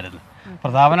മിമിക്രിയിൽ വരുന്നത്.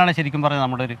 പ്രതാപനാണ് ശരിക്കും പറഞ്ഞത്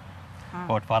നമ്മുടെ ഒരു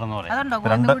കോട്ട്പാറെന്ന് പറയുന്നത്.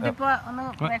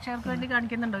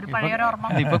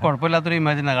 ഇപ്പൊ കുഴപ്പമില്ലാത്തൊരു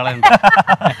ഇമേജിനാണ് കളയുന്നത്.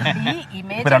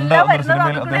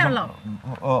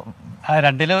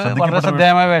 2 വളരെ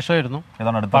ശ്രദ്ധേയമായ വേഷമായിരുന്നു.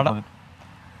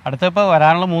 അടുത്തിപ്പോൾ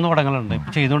വരാനുള്ള 3 പടങ്ങളുണ്ട്.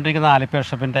 ഇപ്പോൾ ചെയ്തുകൊണ്ടിരിക്കുന്ന ആലപ്പി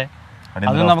ബിഷപ്പിൻ്റെ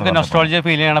അത് നമുക്ക് നൊസ്റ്റോളജിയ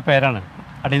ഫീൽ ചെയ്യണ പേരാണ്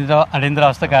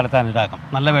അടിയന്തരാവസ്ഥ കാലത്ത് അനുരാഗം.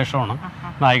 നല്ല വേഷമാണ്,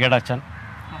 നായികയുടെ അച്ഛൻ,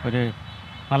 ഒരു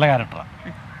നല്ല ക്യാരക്ടറാണ്.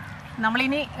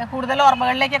 നമ്മളിനി കൂടുതൽ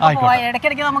ഓർമ്മകളിലേക്കൊക്കെ പോവാം.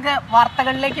 ഇടയ്ക്കിടയ്ക്ക് നമുക്ക്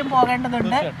വാർത്തകളിലേക്കും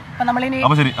പോകേണ്ടതുണ്ട്. അപ്പൊ നമ്മളിനി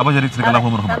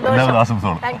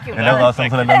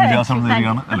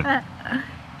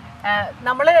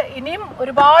നമ്മൾ ഇനിയും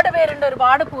ഒരുപാട് പേരുണ്ട്,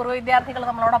 ഒരുപാട് പൂർവ്വ വിദ്യാർത്ഥികൾ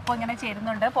നമ്മളോടൊപ്പം ഇങ്ങനെ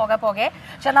ചേരുന്നുണ്ട് പോകെ.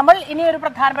 പക്ഷെ നമ്മൾ ഇനി ഒരു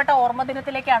പ്രധാനപ്പെട്ട ഓർമ്മ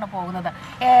ദിനത്തിലേക്കാണ് പോകുന്നത്.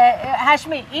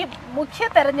 ഹാഷ്മി, ഈ മുഖ്യ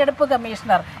തെരഞ്ഞെടുപ്പ്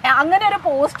കമ്മീഷണർ അങ്ങനെ ഒരു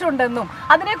പോസ്റ്റ് ഉണ്ടെന്നും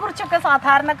അതിനെക്കുറിച്ചൊക്കെ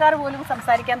സാധാരണക്കാർ പോലും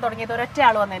സംസാരിക്കാൻ തുടങ്ങിയത് ഒരൊറ്റ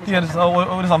ആൾ വന്നതിന്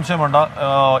ഒരു സംശയം വേണ്ട.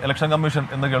 ഇലക്ഷൻ കമ്മീഷൻ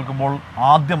എന്ന് കേൾക്കുമ്പോൾ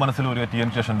ആദ്യം മനസ്സിൽ ഒരു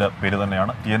TN ശേഷന്റെ പേര്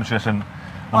തന്നെയാണ്. TN ശേഷൻ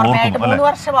 3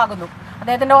 വർഷമാകുന്നു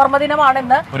അദ്ദേഹത്തിന്റെ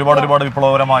ഓർമ്മദിനമാണെന്ന്. ഒരുപാട്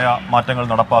വിപ്ലവകരമായ മാറ്റങ്ങൾ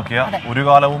നടപ്പാക്കിയ ഒരു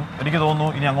കാലവും എനിക്ക് തോന്നുന്നു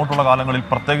ഇനി അങ്ങോട്ടുള്ള കാലങ്ങളിൽ,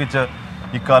 പ്രത്യേകിച്ച്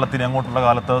ഇക്കാലത്തിന് അങ്ങോട്ടുള്ള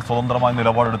കാലത്ത് സ്വതന്ത്രമായ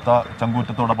നിലപാടെടുത്ത,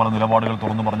 ചങ്കൂറ്റത്തോടെ പല നിലപാടുകൾ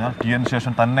തുറന്നു പറഞ്ഞാൽ TN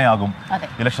ശേഷൻ തന്നെയാകും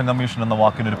ഇലക്ഷൻ കമ്മീഷൻ എന്ന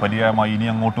വാക്കിനൊരു പര്യായമായി ഇനി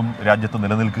അങ്ങോട്ടും രാജ്യത്ത്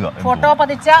നിലനിൽക്കുക. ഫോട്ടോ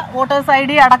പതിച്ച വോട്ടേഴ്സ്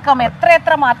ID അടക്കം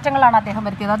എത്ര മാറ്റങ്ങളാണ് അദ്ദേഹം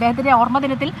വരുത്തിയത്. അദ്ദേഹത്തിന്റെ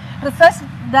ഓർമ്മദിനത്തിൽ റിസർച്ച്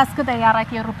ഡെസ്ക്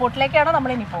തയ്യാറാക്കിയ റിപ്പോർട്ടിലേക്കാണ്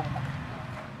നമ്മൾ ഇനി പോകുന്നത്.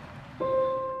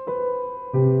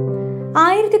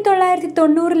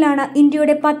 1990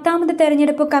 ഇന്ത്യയുടെ 10ാമത്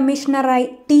തെരഞ്ഞെടുപ്പ് കമ്മീഷണറായി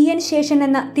TN ശേഷൻ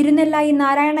എന്ന തിരുനെല്ലായി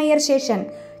നാരായണയ്യർ ശേഷൻ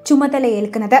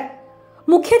ചുമതലയേൽക്കുന്നത്.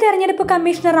 മുഖ്യ തെരഞ്ഞെടുപ്പ്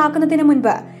കമ്മീഷണർ ആക്കുന്നതിന്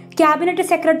മുൻപ് ക്യാബിനറ്റ്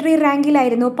സെക്രട്ടറി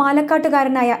റാങ്കിലായിരുന്നു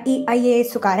പാലക്കാട്ടുകാരനായ ഈ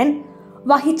IAS-കാരൻ.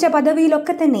 വഹിച്ച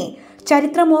പദവിയിലൊക്കെ തന്നെ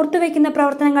ചരിത്രം ഓർത്തുവെക്കുന്ന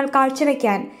പ്രവർത്തനങ്ങൾ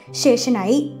കാഴ്ചവെക്കാൻ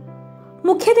ശേഷനായി.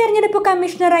 മുഖ്യ തെരഞ്ഞെടുപ്പ്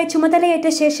കമ്മീഷണറായി ചുമതലയേറ്റ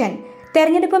ശേഷൻ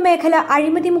തെരഞ്ഞെടുപ്പ് മേഖല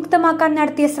അഴിമതി മുക്തമാക്കാൻ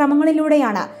നടത്തിയ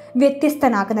ശ്രമങ്ങളിലൂടെയാണ്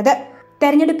വ്യത്യസ്തനാകുന്നത്.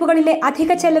 തെരഞ്ഞെടുപ്പുകളിലെ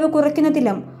അധിക ചെലവ്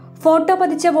കുറയ്ക്കുന്നതിലും ഫോട്ടോ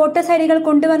പതിച്ച വോട്ടേഴ്സ് ഐഡികൾ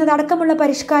കൊണ്ടുവന്നതടക്കമുള്ള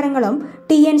പരിഷ്കാരങ്ങളും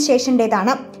TN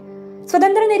ശേഷന്റേതാണ്.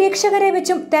 സ്വതന്ത്ര നിരീക്ഷകരെ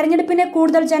വെച്ചും തെരഞ്ഞെടുപ്പിനെ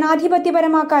കൂടുതൽ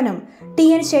ജനാധിപത്യപരമാക്കാനും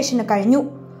TN ശേഷന് കഴിഞ്ഞു.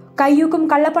 കയ്യൂക്കും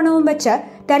കള്ളപ്പണവും വെച്ച്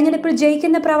തെരഞ്ഞെടുപ്പിൽ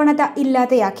ജയിക്കുന്ന പ്രവണത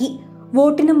ഇല്ലാതെയാക്കി.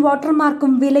 വോട്ടിനും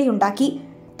വോട്ടർമാർക്കും വിലയുണ്ടാക്കി.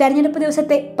 തെരഞ്ഞെടുപ്പ്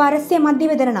ദിവസത്തെ പരസ്യ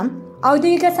മദ്യവിതരണം,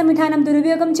 ഔദ്യോഗിക സംവിധാനം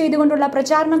ദുരുപയോഗം ചെയ്തുകൊണ്ടുള്ള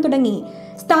പ്രചാരണം തുടങ്ങി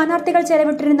സ്ഥാനാർത്ഥികൾ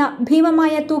ചെലവിട്ടിരുന്ന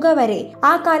ഭീമമായ തുക വരെ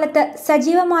ആ കാലത്ത്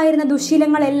സജീവമായിരുന്ന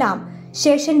ദുശീലങ്ങളെല്ലാം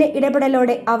ശേഷന്റെ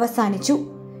ഇടപെടലോടെ അവസാനിച്ചു.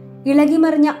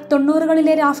 ഇളകിമറിഞ്ഞ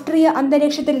 90കളിലെ രാഷ്ട്രീയ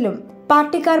അന്തരീക്ഷത്തിലും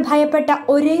പാർട്ടിക്കാർ ഭയപ്പെട്ട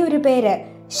ഒരേയൊരു പേര്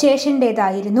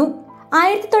ശേഷന്റേതായിരുന്നു.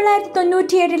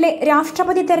 1997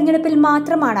 രാഷ്ട്രപതി തെരഞ്ഞെടുപ്പിൽ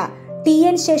മാത്രമാണ്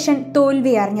TN ശേഷൻ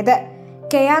തോൽവി അറിഞ്ഞത്.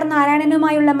 KR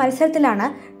നാരായണനുമായുള്ള മത്സരത്തിലാണ്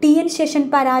TN ശേഷൻ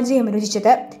പരാജയം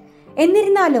രുചിച്ചത്.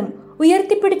 എന്നിരുന്നാലും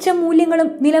ഉയർത്തിപ്പിടിച്ച മൂല്യങ്ങളും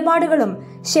നിലപാടുകളും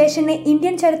ശേഷനെ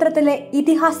ഇന്ത്യൻ ചരിത്രത്തിലെ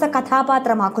ഇതിഹാസ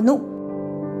കഥാപാത്രമാക്കുന്നു.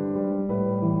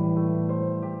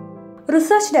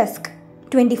 Research desk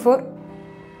 24.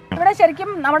 ഇവിടെ ശരിക്കും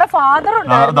നമ്മുടെ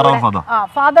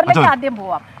ഫാദറിലേക്ക് ആദ്യം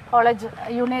പോവാം. കോളേജ്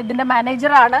ഇതിന്റെ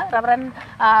മാനേജറാണ് reverend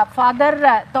father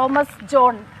Thomas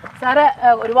John sir.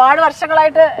 ഒരുപാട്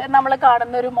വർഷങ്ങളായിട്ട് നമ്മൾ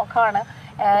കാണുന്ന ഒരു മുഖമാണ്.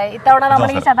 ഇത്തവണ നമ്മൾ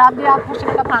ഈ ശതാബ്ദി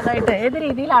ആഘോഷങ്ങളുടെ ഭാഗമായിട്ട് ഏത്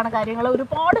രീതിയിലാണ് കാര്യങ്ങൾ?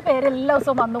 ഒരുപാട് പേര് എല്ലാ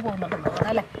ദിവസവും വന്നു പോകുന്നുണ്ട്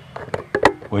അല്ലേ?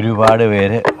 ഒരുപാട്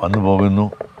പേര് വന്നു പോകുന്നു.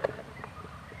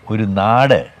 ഒരു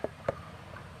നാട്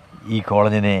ഈ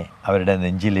കോളേജിനെ അവരുടെ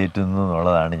നെഞ്ചിലേറ്റുന്നു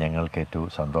എന്നുള്ളതാണ് ഞങ്ങൾക്ക് ഏറ്റവും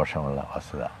സന്തോഷമുള്ള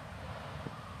വസ്തുത.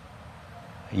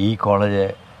 ഈ കോളേജ്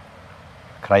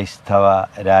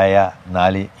ക്രൈസ്തവരായ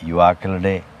 4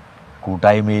 യുവാക്കളുടെ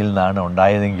കൂട്ടായ്മയിൽ നിന്നാണ്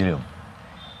ഉണ്ടായതെങ്കിലും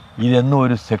ഇതെന്നും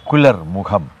ഒരു സെക്കുലർ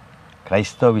മുഖം,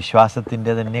 ക്രൈസ്തവ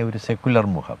വിശ്വാസത്തിൻ്റെ തന്നെ ഒരു സെക്കുലർ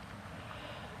മുഖം,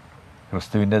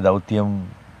 ക്രിസ്തുവിൻ്റെ ദൗത്യം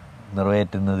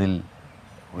നിറവേറ്റുന്നതിൽ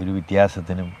ഒരു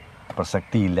വ്യത്യാസത്തിനും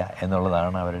പ്രസക്തിയില്ല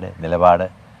എന്നുള്ളതാണ് അവരുടെ നിലപാട്.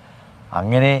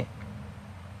 അങ്ങനെ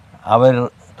അവർ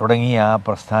തുടങ്ങിയ ആ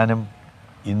പ്രസ്ഥാനം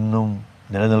ഇന്നും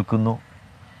നിലനിൽക്കുന്നു.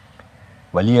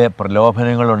 വലിയ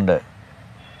പ്രലോഭനങ്ങളുണ്ട്.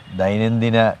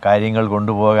 ദൈനംദിന കാര്യങ്ങൾ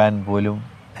കൊണ്ടുപോകാൻ പോലും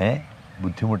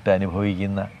ബുദ്ധിമുട്ട്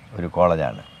അനുഭവിക്കുന്ന ഒരു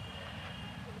കോളേജാണ്.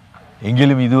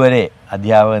 എങ്കിലും ഇതുവരെ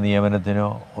അധ്യാപക നിയമനത്തിനോ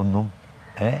ഒന്നും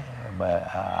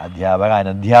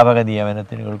അനധ്യാപക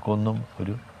നിയമനത്തിനുകൾക്കൊന്നും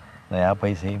ഒരു നയാ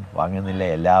പൈസയും വാങ്ങുന്നില്ല.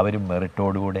 എല്ലാവരും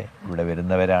മെറിറ്റോടുകൂടെ ഇവിടെ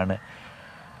വരുന്നവരാണ്.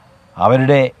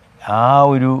 അവരുടെ ആ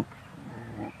ഒരു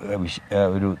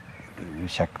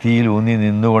ശക്തിയിൽ ഊന്നി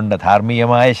നിന്നുകൊണ്ട്,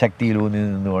 ധാർമ്മികമായ ശക്തിയിൽ ഊന്നി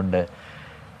നിന്നുകൊണ്ട്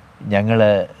ഞങ്ങൾ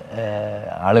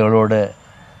ആളുകളോട്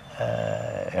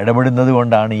ഇടപെടുന്നത്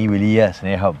കൊണ്ടാണ് ഈ വലിയ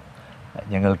സ്നേഹം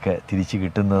ഞങ്ങൾക്ക് തിരിച്ചു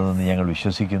കിട്ടുന്നതെന്ന് ഞങ്ങൾ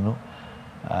വിശ്വസിക്കുന്നു.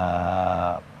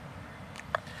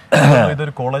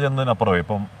 ഇതൊരു കോളേജ് എന്നതിനപ്പുറമേ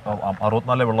ഇപ്പം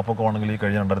 64 വെള്ളപ്പൊക്കമാണെങ്കിൽ ഈ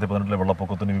കഴിഞ്ഞ 2018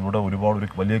 വെള്ളപ്പൊക്കത്തിന് ഇവിടെ ഒരുപാട് ഒരു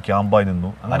വലിയ ക്യാമ്പായി നിന്നു.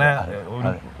 അങ്ങനെ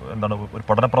ഒരു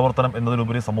പഠന പ്രവർത്തനം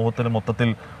എന്നതിലുപരി സമൂഹത്തിന് മൊത്തത്തിൽ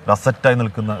ഒരു അസറ്റായി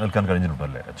നിൽക്കാൻ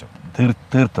കഴിഞ്ഞിട്ടുണ്ടല്ലേ അച്ഛൻ?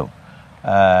 തീർത്തും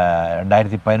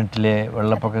 2018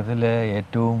 വെള്ളപ്പൊക്കത്തിൽ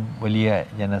ഏറ്റവും വലിയ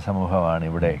ജനസമൂഹമാണ്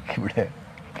ഇവിടെ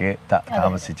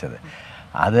താമസിച്ചത്.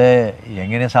 അത്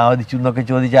എങ്ങനെ സാധിച്ചു എന്നൊക്കെ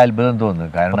ചോദിച്ചാൽ അത്ഭുതം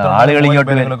തോന്നുന്നു. കാരണം ആളുകൾ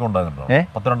ഇങ്ങോട്ട്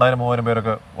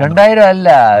 2000 അല്ല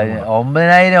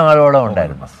 9000 ആളോളം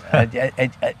ഉണ്ടായിരുന്നു.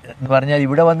 എന്ന് പറഞ്ഞാൽ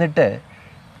ഇവിടെ വന്നിട്ട്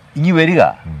ഇനി വരിക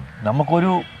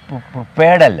നമുക്കൊരു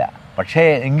പ്രിപ്പയർഡല്ല. പക്ഷേ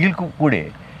എങ്കിൽ കൂടി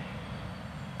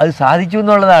അത് സാധിച്ചു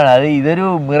എന്നുള്ളതാണ്. അത് ഇതൊരു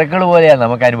മിറക്കിൾ പോലെയാണ്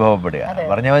നമുക്ക് അനുഭവപ്പെടുക.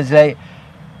 പറഞ്ഞാൽ മനസ്സിലായി.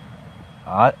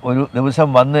 ആ ഒരു ദിവസം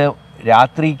വന്ന്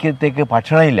രാത്രിക്കത്തേക്ക്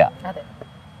ഭക്ഷണമില്ല.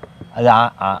 അത്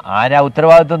ആരാ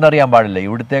ഉത്തരവാദിത്വം എന്നറിയാൻ പാടില്ല.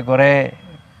 ഇവിടുത്തെ കുറേ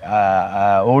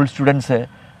ഓൾഡ് സ്റ്റുഡൻസ്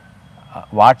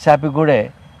വാട്സാപ്പിൽ കൂടെ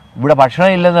ഇവിടെ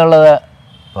ഭക്ഷണം ഇല്ലെന്നുള്ളത്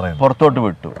പുറത്തോട്ട്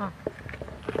വിട്ടു.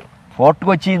 ഫോർട്ട്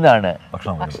കൊച്ചിയിൽ നിന്നാണ്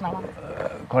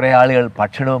കുറേ ആളുകൾ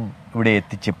ഭക്ഷണവും ഇവിടെ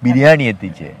എത്തിച്ച് ബിരിയാണി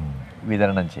എത്തിച്ച്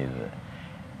വിതരണം ചെയ്തത്.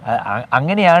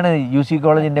 അങ്ങനെയാണ് UC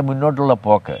കോളേജിൻ്റെ മുന്നോട്ടുള്ള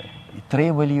പോക്ക്.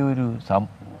 ഇത്രയും വലിയൊരു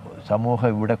സമൂഹം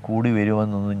ഇവിടെ കൂടി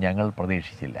വരുമെന്നൊന്നും ഞങ്ങൾ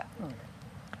പ്രതീക്ഷിച്ചില്ല.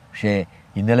 പക്ഷേ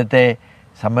ഇന്നലത്തെ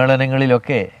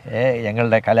സമ്മേളനങ്ങളിലൊക്കെ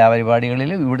ഞങ്ങളുടെ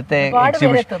കലാപരിപാടികളിൽ ഇവിടുത്തെ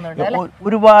എക്സിബിഷൻ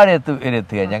ഒരുപാട്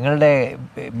എത്തുക. ഞങ്ങളുടെ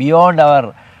ബിയോണ്ട് അവർ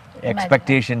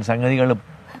എക്സ്പെക്റ്റേഷൻ സംഗതികൾ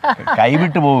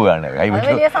കൈവിട്ടു പോവുകയാണ്.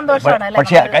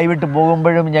 പക്ഷെ കൈവിട്ട്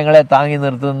പോകുമ്പോഴും ഞങ്ങളെ താങ്ങി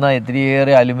നിർത്തുന്ന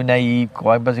എത്രയേറെ അലുമിനായി ഈ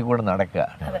ക്യാമ്പസിൽ കൂടെ നടക്കുക.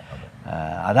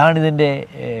 അതാണ് ഇതിൻ്റെ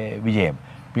വിജയം.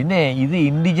 പിന്നെ ഇത്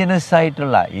ഇൻഡിജിനസ്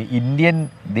ആയിട്ടുള്ള ഇന്ത്യൻ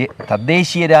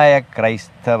തദ്ദേശീയരായ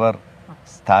ക്രൈസ്തവർ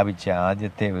സ്ഥാപിച്ച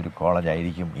ആദ്യത്തെ ഒരു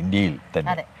കോളേജായിരിക്കും ഇന്ത്യയിൽ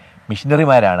തന്നെ.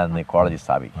 മിഷണറിമാരാണ് അന്ന് കോളേജ്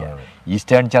സ്ഥാപിക്കുക.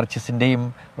 ഈസ്റ്റേൺ ചർച്ചസിൻ്റെയും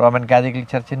റോമൻ കാത്തലിക്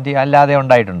ചർച്ചിൻ്റെയും അല്ലാതെ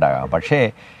ഉണ്ടായിട്ടുണ്ടാകാം. പക്ഷേ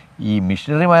ഈ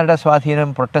മിഷണറിമാരുടെ സ്വാധീനം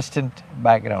പ്രൊട്ടസ്റ്റന്റ്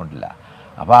ബാക്ക്ഗ്രൗണ്ടില്ല.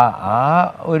 അപ്പോൾ ആ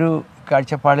ഒരു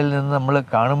കാഴ്ചപ്പാടിൽ നിന്ന് നമ്മൾ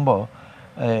കാണുമ്പോൾ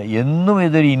എന്നും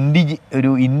ഇതൊരു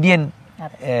ഇന്ത്യൻ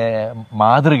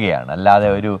മാതൃകയാണ്. അല്ലാതെ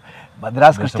ഒരു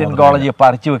മദ്രാസ് ക്രിസ്ത്യൻ കോളേജ്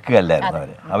പറിച്ചു വെക്കുകയല്ലായിരുന്നു.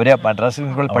 അവരെ മദ്രാസ്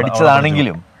ക്രിസ്ത്യൻ കോളേജ്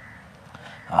പഠിച്ചതാണെങ്കിലും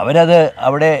അവരത്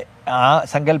അവിടെ ആ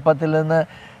സങ്കല്പത്തിൽ നിന്ന്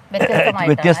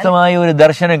വ്യത്യസ്തമായ ഒരു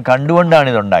ദർശനം കണ്ടുകൊണ്ടാണ്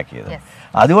ഇതുണ്ടാക്കിയത്.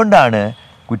 അതുകൊണ്ടാണ്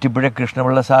കുറ്റിപ്പുഴ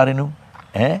കൃഷ്ണപിള്ള സാറിനും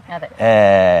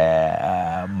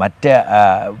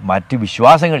മറ്റ്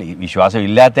വിശ്വാസം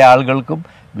ഇല്ലാത്ത ആളുകൾക്കും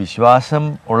വിശ്വാസം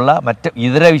ഉള്ള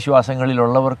ഇതര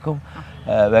വിശ്വാസങ്ങളിലുള്ളവർക്കും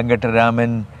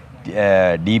വെങ്കട്ടരാമൻ,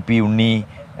 DP ഉണ്ണി,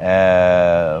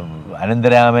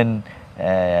 അനന്തരാമൻ,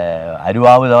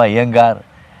 അരുവാമിതം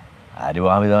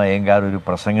അയ്യങ്കാർ ഒരു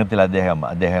പ്രസംഗത്തിൽ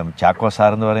അദ്ദേഹം ചാക്കോ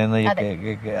സാർ എന്ന് പറയുന്ന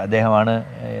അദ്ദേഹമാണ്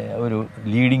ഒരു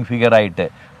ലീഡിങ് ഫിഗറായിട്ട്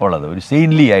ഉള്ളത്, ഒരു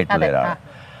സെയിൻലി ആയിട്ടുള്ള ഒരാൾ.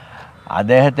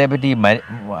 അദ്ദേഹത്തെ പറ്റി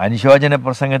അനുശോചന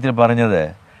പ്രസംഗത്തിൽ പറഞ്ഞത്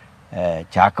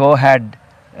ചാക്കോ ഹാഡ്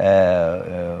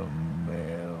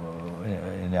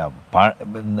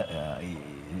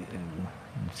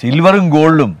സിൽവറും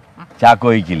ഗോൾഡും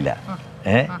ചാക്കോയ്ക്കില്ല.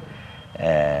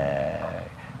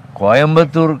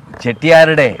 കോയമ്പത്തൂർ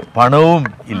ചെട്ടിയാരുടെ പണവും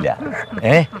ഇല്ല.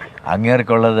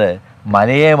 അങ്ങേർക്കുള്ളത്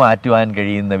മലയെ മാറ്റുവാൻ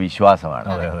കഴിയുന്ന വിശ്വാസമാണ്.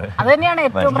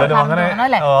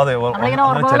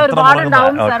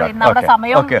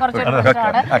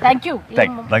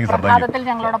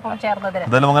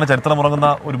 എന്തായാലും അങ്ങനെ ചരിത്രമുറങ്ങുന്ന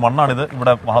ഒരു മണ്ണാണിത്.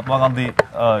 ഇവിടെ മഹാത്മാഗാന്ധി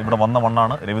ഇവിടെ വന്ന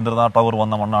മണ്ണാണ്, രവീന്ദ്രനാഥ് ടാഗോർ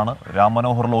വന്ന മണ്ണാണ്, രാം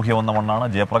മനോഹർ ലോഹ്യ വന്ന മണ്ണാണ്,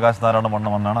 ജയപ്രകാശ് നാരായണ വന്ന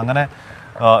മണ്ണാണ്. അങ്ങനെ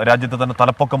രാജ്യത്തെ തന്നെ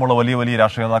തലപ്പൊക്കമുള്ള വലിയ വലിയ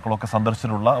രാഷ്ട്രീയ നേതാക്കളൊക്കെ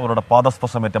സന്ദർശിച്ചിട്ടുള്ള അവരുടെ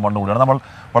പാദസ്പർശമേറ്റ മണ്ണ് കൂടിയാണ്. നമ്മൾ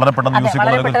വളരെ പെട്ടെന്ന് UC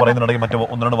കോളേജിൽ പറയുന്നുണ്ടെങ്കിൽ മറ്റു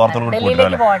 1-2 വാർത്തകൾ കൂടി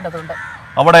പോയിട്ടുണ്ട്.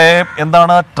 അവിടെ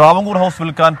എന്താണ് ട്രാവൻകൂർ ഹൗസ്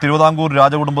വിൽക്കാൻ തിരുവിതാംകൂർ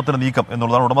രാജകുടുംബത്തിന് നീക്കം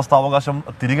എന്നുള്ളതാണ്. ഉടമസ്ഥാവകാശം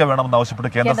തിരികെ വേണമെന്ന് ആവശ്യപ്പെട്ട്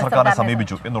കേന്ദ്ര സർക്കാരിനെ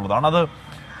സമീപിച്ചു എന്നുള്ളതാണ്. അത്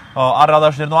ആർ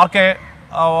രാധാകൃഷ്ണൻ ആർക്കെ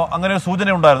അങ്ങനെ ഒരു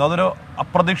സൂചന ഉണ്ടായിരുന്നു. അതൊരു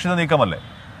അപ്രതീക്ഷിത നീക്കമല്ലേ?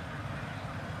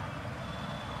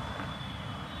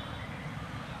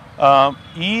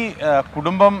 ഈ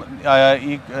കുടുംബം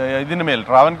ഇതിനുമേൽ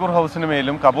ട്രാവൻകൂർ ഹൗസിന്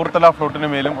മേലും കപൂർത്തല ഫ്ലോട്ടിന്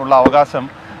മേലും ഉള്ള അവകാശം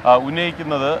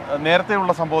ഉന്നയിക്കുന്നത്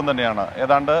നേരത്തെയുള്ള സംഭവം തന്നെയാണ്.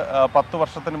 ഏതാണ്ട് 10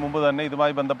 വർഷത്തിന് മുമ്പ് തന്നെ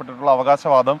ഇതുമായി ബന്ധപ്പെട്ടിട്ടുള്ള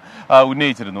അവകാശവാദം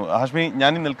ഉന്നയിച്ചിരുന്നു. ഹാഷ്മി,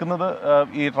 ഞാൻ നിൽക്കുന്നത്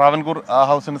ഈ ട്രാവൻകൂർ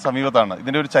ഹൗസിന് സമീപത്താണ്.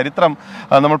 ഇതിൻ്റെ ഒരു ചരിത്രം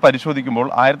നമ്മൾ പരിശോധിക്കുമ്പോൾ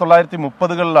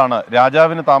 1930കളിലാണ്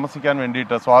രാജാവിന് താമസിക്കാൻ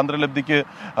വേണ്ടിയിട്ട്, സ്വാതന്ത്ര്യലബ്ധിക്ക്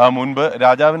മുൻപ്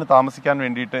രാജാവിന് താമസിക്കാൻ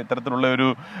വേണ്ടിയിട്ട് ഇത്തരത്തിലുള്ള ഒരു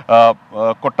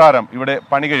കൊട്ടാരം ഇവിടെ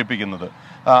പണി കഴിപ്പിക്കുന്നത്.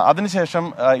 അതിനുശേഷം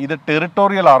ഇത്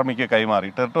ടെറിട്ടോറിയൽ ആർമിക്ക് കൈമാറി.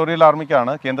 ടെറിട്ടോറിയൽ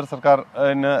ആർമിക്കാണ് കേന്ദ്ര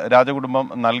സർക്കാരിന് രാജകുടുംബം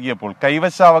നൽകിയപ്പോൾ,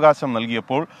 കൈവശാവകാശം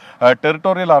നൽകിയപ്പോൾ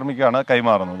ടെറിട്ടോറിയൽ ആർമിക്കാണ്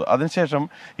കൈമാറുന്നത്. അതിനുശേഷം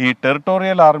ഈ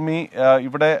ടെറിട്ടോറിയൽ ആർമി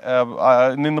ഇവിടെ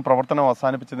നിന്ന് പ്രവർത്തനം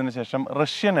അവസാനിപ്പിച്ചതിന് ശേഷം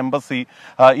റഷ്യൻ എംബസി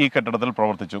ഈ കെട്ടിടത്തിൽ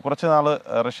പ്രവർത്തിച്ചു. കുറച്ച് നാൾ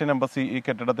റഷ്യൻ എംബസി ഈ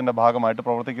കെട്ടിടത്തിന്റെ ഭാഗമായിട്ട്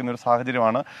പ്രവർത്തിക്കുന്ന ഒരു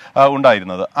സാഹചര്യമാണ്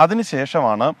ഉണ്ടായിരുന്നത്.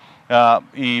 അതിനുശേഷമാണ്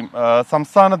ഈ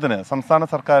സംസ്ഥാന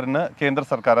സർക്കാരിന് കേന്ദ്ര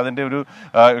സർക്കാർ അതിൻ്റെ ഒരു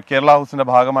കേരള ഹൗസിന്റെ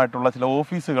ഭാഗമായിട്ടുള്ള ചില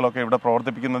ഓഫീസുകളൊക്കെ ഇവിടെ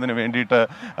പ്രവർത്തിപ്പിക്കുന്നതിന് വേണ്ടിയിട്ട്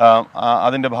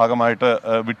അതിൻ്റെ ഭാഗമായിട്ട്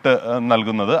വിട്ട്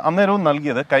നൽകുന്നത്. അന്നേരവും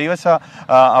നൽകിയത് കൈവശ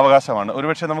അവകാശമാണ്.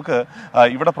 ഒരുപക്ഷെ നമുക്ക്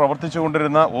ഇവിടെ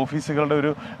പ്രവർത്തിച്ചുകൊണ്ടിരുന്ന ഓഫീസുകളുടെ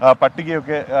ഒരു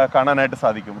പട്ടികയൊക്കെ കാണാനായിട്ട്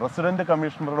സാധിക്കും. റെസിഡന്റ്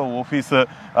കമ്മീഷണറുടെ ഓഫീസ്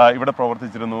ഇവിടെ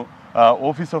പ്രവർത്തിച്ചിരുന്നു.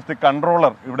 ഓഫീസ് ഓഫ് ദി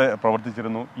കൺട്രോളർ ഇവിടെ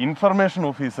പ്രവർത്തിച്ചിരുന്നു, ഇൻഫർമേഷൻ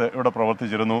ഓഫീസ് ഇവിടെ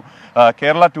പ്രവർത്തിച്ചിരുന്നു,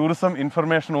 കേരള ടൂറിസം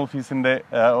ഇൻഫർമേഷൻ ഓഫീസിൻ്റെ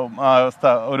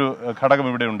ഒരു ഘടകം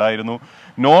ഇവിടെ ഉണ്ടായിരുന്നു,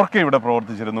 നോർക്ക ഇവിടെ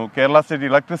പ്രവർത്തിച്ചിരുന്നു, കേരള സ്റ്റേറ്റ്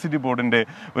ഇലക്ട്രിസിറ്റി ബോർഡിൻ്റെ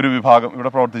ഒരു വിഭാഗം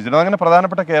ഇവിടെ പ്രവർത്തിച്ചിരുന്നു. അങ്ങനെ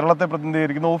പ്രധാനപ്പെട്ട കേരളത്തെ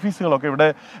പ്രതിനിധീകരിക്കുന്ന ഓഫീസുകളൊക്കെ ഇവിടെ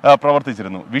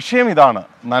പ്രവർത്തിച്ചിരുന്നു. വിഷയം ഇതാണ്,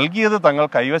 നൽകിയത് തങ്ങൾ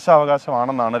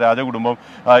കൈവശാവകാശമാണെന്നാണ് രാജകുടുംബം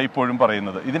ഇപ്പോഴും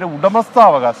പറയുന്നത്. ഇതിൻ്റെ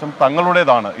ഉടമസ്ഥാവകാശം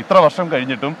തങ്ങളുടേതാണ്. ഇത്ര വർഷം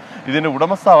കഴിഞ്ഞിട്ടും ഇതിൻ്റെ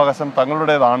ഉടമസ്ഥാവകാശം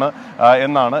തങ്ങളുടേതാണ്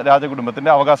എന്നാണ്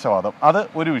രാജകുടുംബത്തിൻ്റെ അവകാശവാദം. അത്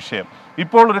ഒരു വിഷയം.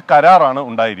 ഇപ്പോൾ ഒരു കരാറാണ്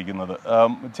ഉണ്ടായിരിക്കുന്നത്.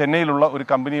 ചെന്നൈയിലുള്ള ഒരു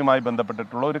കമ്പനിയുമായി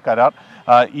ബന്ധപ്പെട്ടിട്ടുള്ള ഒരു കരാർ.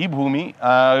 ഈ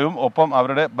ഭൂമിയും ഒപ്പം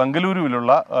അവരുടെ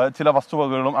ബംഗളൂരുവിലുള്ള ചില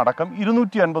വസ്തുവകകളും അടക്കം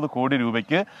 250 കോടി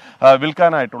രൂപയ്ക്ക്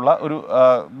വിൽക്കാനായിട്ടുള്ള ഒരു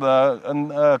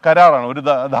കരാറാണ്, ഒരു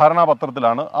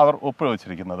ധാരണാപത്രത്തിലാണ് അവർ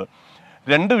ഒപ്പുവെച്ചിരിക്കുന്നത്.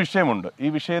 2 വിഷയമുണ്ട്. ഈ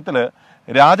വിഷയത്തിൽ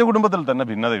രാജകുടുംബത്തിൽ തന്നെ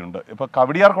ഭിന്നതയുണ്ട്. ഇപ്പോൾ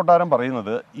കവടിയാർ കൊട്ടാരം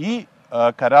പറയുന്നത് ഈ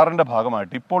കരാറിൻ്റെ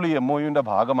ഭാഗമായിട്ട് ഇപ്പോൾ ഈ MOUവിൻ്റെ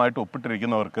ഭാഗമായിട്ട്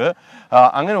ഒപ്പിട്ടിരിക്കുന്നവർക്ക്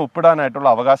അങ്ങനെ ഒപ്പിടാനായിട്ടുള്ള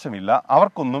അവകാശമില്ല,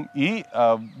 അവർക്കൊന്നും ഈ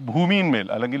ഭൂമിയിന്മേൽ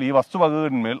അല്ലെങ്കിൽ ഈ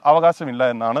വസ്തുവകകളിന്മേൽ അവകാശമില്ല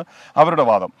എന്നാണ് അവരുടെ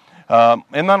വാദം.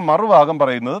 എന്നാൽ മറുഭാഗം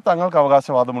പറയുന്നത് തങ്ങൾക്ക്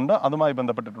അവകാശവാദമുണ്ട്, അതുമായി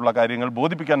ബന്ധപ്പെട്ടിട്ടുള്ള കാര്യങ്ങൾ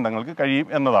ബോധിപ്പിക്കാൻ തങ്ങൾക്ക് കഴിയും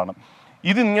എന്നതാണ്.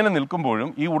 ഇതിങ്ങനെ നിൽക്കുമ്പോഴും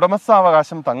ഈ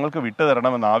ഉടമസ്ഥാവകാശം തങ്ങൾക്ക്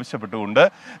വിട്ടുതരണമെന്ന് ആവശ്യപ്പെട്ടുകൊണ്ട്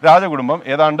രാജകുടുംബം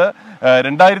ഏതാണ്ട്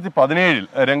 2017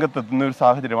 രംഗത്തെത്തുന്ന ഒരു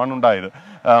സാഹചര്യമാണ് ഉണ്ടായത്.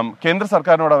 കേന്ദ്ര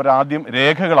സർക്കാരിനോട് അവർ ആദ്യം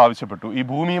രേഖകൾ ആവശ്യപ്പെട്ടു, ഈ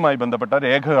ഭൂമിയുമായി ബന്ധപ്പെട്ട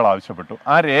രേഖകൾ ആവശ്യപ്പെട്ടു.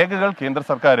 ആ രേഖകൾ കേന്ദ്ര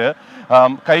സർക്കാർ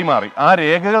കൈമാറി. ആ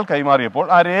രേഖകൾ കൈമാറിയപ്പോൾ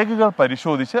ആ രേഖകൾ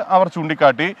പരിശോധിച്ച് അവർ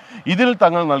ചൂണ്ടിക്കാട്ടി ഇതിൽ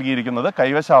തങ്ങൾ നൽകിയിരിക്കുന്നത്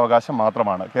കൈവശാവകാശം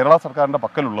മാത്രമാണ്, കേരള സർക്കാരിൻ്റെ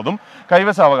പക്കലുള്ളതും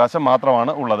കൈവശാവകാശം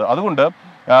മാത്രമാണ് ഉള്ളത്. അതുകൊണ്ട്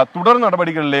തുടർ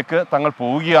നടപടികളിലേക്ക് തങ്ങൾ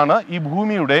പോവുകയാണ്. ഈ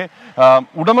ഭൂമിയുടെ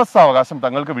ഉടമസ്ഥാവകാശം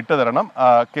തങ്ങൾക്ക് വിട്ടുതരണം,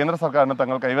 കേന്ദ്ര സർക്കാരിന്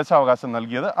തങ്ങൾ കൈവശാവകാശം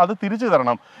നൽകിയത് അത് തിരിച്ചു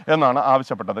തരണം എന്നാണ്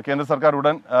ആവശ്യപ്പെട്ടത്. കേന്ദ്ര സർക്കാർ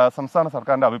ഉടൻ സംസ്ഥാന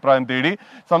സർക്കാരിൻ്റെ അഭിപ്രായം തേടി.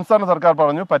 സംസ്ഥാന സർക്കാർ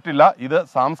പറഞ്ഞു പറ്റില്ല, ഇത്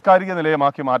സാംസ്കാരിക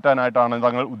നിലയമാക്കി മാറ്റാനായിട്ടാണ്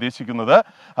തങ്ങൾ ഉദ്ദേശിക്കുന്നത്,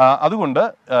 അതുകൊണ്ട്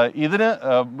ഇതിന്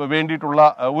വേണ്ടിയിട്ടുള്ള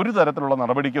ഒരു തരത്തിലുള്ള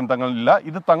നടപടിക്കും തങ്ങളില്ല,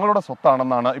 ഇത് തങ്ങളുടെ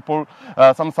സ്വത്താണെന്നാണ് ഇപ്പോൾ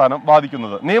സംസ്ഥാനം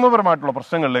വാദിക്കുന്നത്. നിയമപരമായിട്ടുള്ള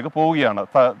പ്രശ്നങ്ങളിലേക്ക് പോവുകയാണ്.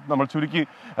 നമ്മൾ ചുരുക്കി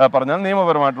പറഞ്ഞാൽ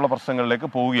നിയമപരമായിട്ടുള്ള പ്രശ്നങ്ങളിലേക്ക്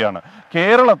പോവുകയാണ്.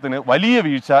 കേരളത്തിന് വലിയ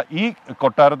വീഴ്ച ഈ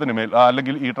കൊട്ടാരത്തിന് മേൽ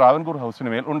അല്ലെങ്കിൽ ഈ ട്രാവൻകൂർ ഹൗസിന്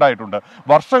മേൽ ഉണ്ടായിട്ടുണ്ട്.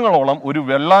 വർഷങ്ങളോളം ഒരു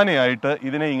വെള്ളാനയായിട്ട്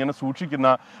ഇതിനെ ഇങ്ങനെ സൂക്ഷിക്കുന്ന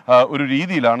ഒരു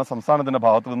രീതിയിലാണ് സംസ്ഥാനത്തിന്റെ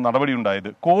ഭാഗത്തു നിന്ന് നടപടി ഉണ്ടായത്.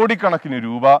 കോടിക്കണക്കിന്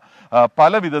രൂപ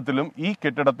പല വിധത്തിലും ഈ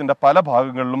കെട്ടിടത്തിന്റെ പല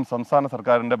ഭാഗങ്ങളിലും സംസ്ഥാന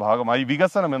സർക്കാരിന്റെ ഭാഗമായി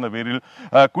വികസനം എന്ന പേരിൽ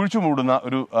കുഴിച്ചുമൂടുന്ന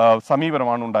ഒരു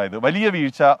സമീപനമാണ് ഉണ്ടായത്. വലിയ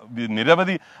വീഴ്ച,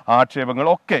 നിരവധി ആക്ഷേപങ്ങൾ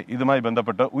ഒക്കെ ഇതുമായി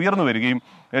ബന്ധപ്പെട്ട് ഉയർന്നു വരികയും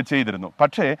ചെയ്തിരുന്നു.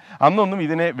 പക്ഷേ അന്നൊന്നും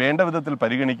ഇതിനെ വേണ്ട വിധത്തിൽ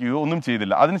പരിഗണിക്കുകയോ ഒന്നും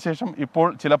ചെയ്തില്ല. അതിനുശേഷം ഇപ്പോൾ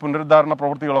ചില പുനരുദ്ധാരണ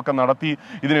പ്രവൃത്തികളൊക്കെ നടത്തി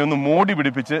ഇതിനെ ഒന്ന് മോടി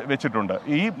പിടിപ്പിച്ച് വെച്ചിട്ടുണ്ട്.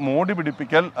 ഈ മോടി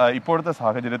പിടിപ്പിക്കൽ ഇപ്പോഴത്തെ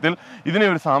സാഹചര്യത്തിൽ ഇതിനെ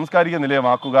ഒരു സാംസ്കാരിക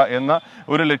നിലയമാക്കുക എന്ന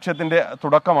ഒരു ലക്ഷ്യത്തിന്റെ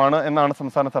തുടക്കമാണ് എന്നാണ്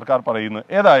സംസ്ഥാന സർക്കാർ പറയുന്നത്.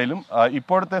 ഏതായാലും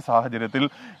ഇപ്പോഴത്തെ സാഹചര്യത്തിൽ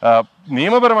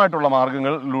നിയമപരമായിട്ടുള്ള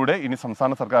മാർഗങ്ങളിലൂടെ ഇനി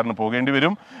സംസ്ഥാന സർക്കാരിന് പോകേണ്ടി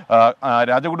വരും.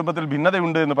 രാജകുടുംബത്തിൽ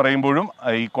ഭിന്നതയുണ്ട് എന്ന് പറയുമ്പോഴും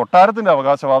ഈ കൊട്ടാരത്തിന്റെ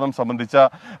അവകാശവാദം സംബന്ധിച്ച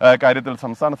കാര്യത്തിൽ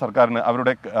സംസ്ഥാന സർക്കാരിന്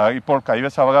അവരുടെ ഇപ്പോൾ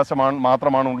കൈവശാവകാശമാണ്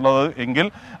മാത്രമാണ് ഉള്ളത് എങ്കിൽ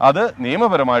അത്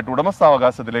നിയമപരമായിട്ട്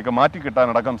ഉടമസ്ഥാവകാശത്തിലേക്ക്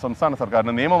മാറ്റിക്കിട്ടാനടക്കം സംസ്ഥാന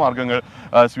സർക്കാരിന് നിയമമാർഗങ്ങൾ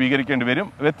സ്വീകരിക്കേണ്ടി വരും.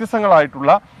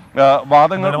 വ്യത്യസ്തങ്ങളായിട്ടുള്ള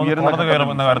വാദങ്ങൾ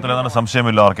ഉയരുന്ന കാര്യത്തിൽ ഏതാണ്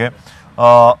സംശയമില്ല ആർക്കെ.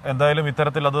 എന്തായാലും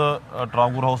ഇത്തരത്തിൽ അത്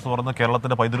ട്രാവൻകൂർ ഹൗസ് എന്ന് പറയുന്നത്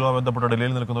കേരളത്തിന്റെ പൈതൃകവുമായി ബന്ധപ്പെട്ട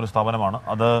ഡൽഹിയിൽ നിൽക്കുന്ന ഒരു സ്ഥാപനമാണ്.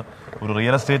 അത് ഒരു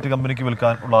റിയൽ എസ്റ്റേറ്റ് കമ്പനിക്ക്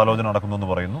വിൽക്കാൻ ഉള്ള ആലോചന നടക്കുന്നു എന്ന്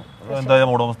പറയുന്നു.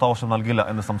 എന്തായാലും ഉടമസ്ഥാവകാശം നൽകില്ല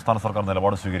എന്ന് സംസ്ഥാന സർക്കാർ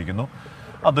നിലപാട് സ്വീകരിക്കുന്നു.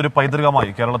 അതൊരു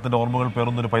പൈതൃകമായി, കേരളത്തിന്റെ ഓർമ്മകൾ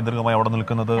പേറുന്ന ഒരു പൈതൃകമായി അവിടെ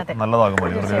നിൽക്കുന്നത് നല്ലതാകുമ്പോൾ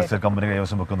റിയൽ എസ്റ്റേറ്റ് കമ്പനി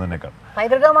കൈവശം വെക്കുന്നതിനേക്കാൾ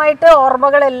പൈതൃകമായിട്ട്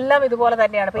ഓർമ്മകളെല്ലാം ഇതുപോലെ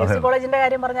തന്നെയാണ്. PSC കോളേജിന്റെ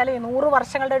കാര്യം പറഞ്ഞാൽ 100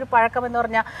 വർഷങ്ങളുടെ ഒരു പഴക്കം എന്ന്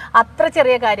പറഞ്ഞാൽ അത്ര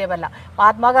ചെറിയ കാര്യമല്ല.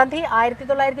 മഹാത്മാഗാന്ധി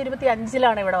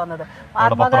 1925 ഇവിടെ വന്നത്.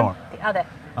 മഹാത്മാഗാന്ധി അതെ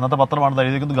അന്നത്തെ പത്രമാണ്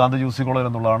എഴുതിയിരിക്കുന്നത് ഗാന്ധി UC കോളേജ്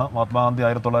എന്നുള്ളതാണ്. മഹാത്മാഗാന്ധി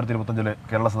 1925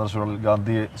 കേരള സന്ദർശനങ്ങളിൽ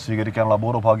ഗാന്ധിയെ സ്വീകരിക്കാനുള്ള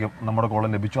അപൂർവ ഭാഗ്യം നമ്മുടെ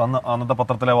കോളേജിൽ ലഭിച്ചു. അന്നത്തെ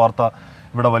പത്രത്തിലെ വാർത്ത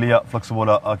ഇവിടെ വലിയ ഫ്ലക്സ്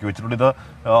പോലെ ആക്കി വെച്ചിട്ടുണ്ട്. ഇത്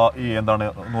ഈ എന്താണ്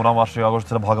 100ാം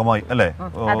വാർഷികാഘോഷത്തിന്റെ ഭാഗമായി അല്ലെ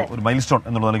ഒരു മൈൽ സ്റ്റോൺ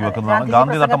എന്നുള്ള നിലയ്ക്ക് വെക്കുന്നതാണ്.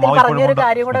 ഗാന്ധി പറഞ്ഞൊരു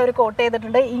കാര്യം കൂടെ അവർ കോട്ട്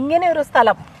ചെയ്തിട്ടുണ്ട്. ഇങ്ങനെ ഒരു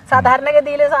സ്ഥലം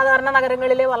സാധാരണഗതിയിൽ സാധാരണ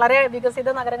നഗരങ്ങളിലെ വളരെ വികസിത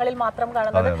നഗരങ്ങളിൽ മാത്രം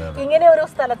കാണുന്നത്, ഇങ്ങനെ ഒരു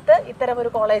സ്ഥലത്ത് ഇത്തരം ഒരു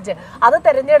കോളേജ് അത്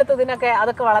തെരഞ്ഞെടുത്തതിനൊക്കെ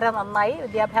അതൊക്കെ വളരെ നന്നായി.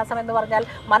 വിദ്യാഭ്യാസം എന്ന് പറഞ്ഞാൽ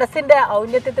മനസ്സിന്റെ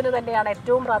ഔന്നത്യത്തിന് തന്നെയാണ്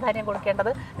ഏറ്റവും പ്രാധാന്യം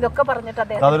കൊടുക്കേണ്ടത്. ഇതൊക്കെ പറഞ്ഞിട്ട്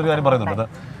അതൊരു കാര്യം പറയുന്നുണ്ട്.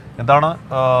 എന്താണ്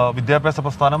വിദ്യാഭ്യാസ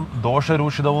പ്രസ്ഥാനം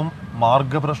ദോഷരൂഷിതവും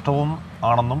മാർഗഭ്രഷ്ടവും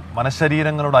ആണെന്നും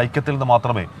മനഃശരീരങ്ങളുടെ ഐക്യത്തിൽ നിന്ന്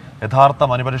മാത്രമേ യഥാർത്ഥ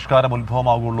മനുപരിഷ്കാരം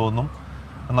ഉത്ഭവമാകുള്ളൂ എന്നും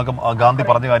എന്നൊക്കെ ഗാന്ധി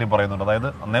പറഞ്ഞ കാര്യം പറയുന്നുണ്ട്. അതായത്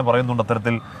അന്നേ പറയുന്നുണ്ട്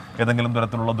അത്തരത്തിൽ ഏതെങ്കിലും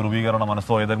തരത്തിലുള്ള ധ്രുവീകരണ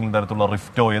മനസ്സോ ഏതെങ്കിലും തരത്തിലുള്ള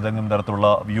റിഫ്റ്റോ ഏതെങ്കിലും തരത്തിലുള്ള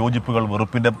വിയോജിപ്പുകൾ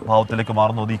വെറുപ്പിന്റെ ഭാവത്തിലേക്ക്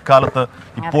മാറുന്നത് ഇക്കാലത്ത്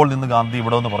ഇപ്പോൾ നിന്ന് ഗാന്ധി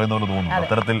ഇവിടെ എന്ന് പറയുന്ന പോലെ തോന്നുന്നു.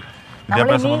 അത്തരത്തിൽ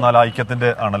വിദ്യാഭ്യാസം എന്നാൽ ഐക്യത്തിന്റെ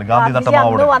ആണല്ലോ. ഗാന്ധി നട്ട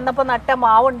മാവുണ്ട്, വന്നപ്പോ നട്ട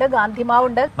മാവുണ്ട്, ഗാന്ധി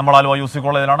മാവുണ്ട്. നമ്മൾ ആലുവ യു സി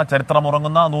കോളേജിലാണ്.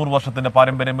 ചരിത്രമുറങ്ങുന്ന 100 വർഷത്തിന്റെ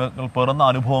പാരമ്പര്യങ്ങൾ പേറുന്ന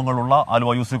അനുഭവങ്ങളുള്ള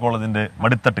ആലുവ യു സി കോളേജിന്റെ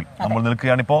മടിത്തട്ടിൽ നമ്മൾ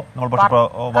നിൽക്കുകയാണിപ്പോ. നമ്മൾ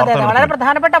വളരെ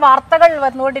പ്രധാനപ്പെട്ട വാർത്തകൾ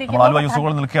വന്നുകൊണ്ടിരിക്കുന്നു. ആലുവ യു സി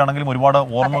കോളേജിൽ നിൽക്കുകയാണെങ്കിലും ഒരുപാട്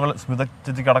ഓർമ്മകൾ സ്മിത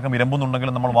ചേച്ചിക്ക് അടക്കം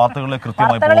ഇരമ്പുന്നുണ്ടെങ്കിലും നമ്മൾ വാർത്തകളിൽ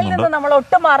കൃത്യമായി പോകുന്നുണ്ട്. നമ്മൾ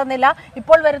ഒട്ടും മാറുന്നില്ല.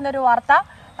 ഇപ്പോൾ വരുന്നൊരു വാർത്ത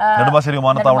നെടുമ്പാശ്ശേരി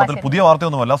വിമാനത്താവളത്തിൽ പുതിയ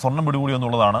വാർത്തയൊന്നുമല്ല, സ്വർണ്ണം പിടികൂടി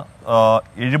എന്നുള്ളതാണ്.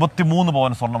 73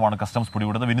 പവൻ സ്വർണ്ണമാണ് കസ്റ്റംസ്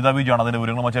പിടികൂടുന്നത്. വിനിത ബിജുവാണ് അതിന്റെ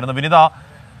വിവരങ്ങളുമായി ചേരുന്നത്. വിനിത,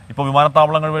 ഇപ്പോൾ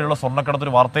വിമാനത്താവളങ്ങൾ വഴിയുള്ള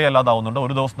സ്വർണ്ണക്കടത്തൊരു വാർത്തയെ അല്ലാതാവുന്നുണ്ട്.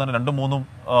 ഒരു ദിവസം തന്നെ 2-3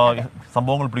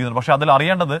 സംഭവങ്ങൾ പിടിക്കുന്നുണ്ട്. പക്ഷെ അതിൽ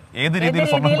അറിയേണ്ടത് ഏത് രീതിയിൽ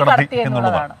സ്വർണ്ണം കടത്തി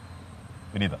എന്നുള്ളതാണ്.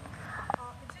 വിനീത,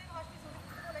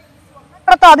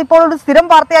 അതിപ്പോൾ ഒരു സ്ഥിരം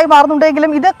വാർത്തയായി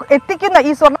മാറുന്നുണ്ടെങ്കിലും ഇത് എത്തിക്കുന്ന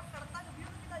ഈ സ്വർണ്ണ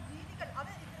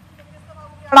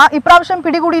ഇപ്രാവശ്യം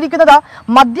പിടികൂടിയിരിക്കുന്നത്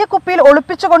മദ്യക്കുപ്പിയിൽ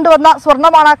ഒളിപ്പിച്ചു കൊണ്ടുവന്ന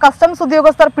സ്വർണ്ണമാണ് കസ്റ്റംസ്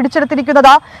ഉദ്യോഗസ്ഥർ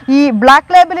പിടിച്ചെടുത്തിരിക്കുന്നത്. ഈ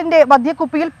ബ്ലാക്ക് ലേബലിന്റെ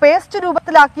മദ്യക്കുപ്പിയിൽ പേസ്റ്റ്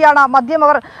രൂപത്തിലാക്കിയാണ്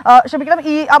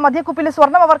ഈ മദ്യക്കുപ്പിയിൽ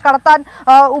സ്വർണം അവർ കടത്താൻ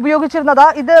ഉപയോഗിച്ചിരുന്നത്.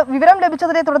 ഇത് വിവരം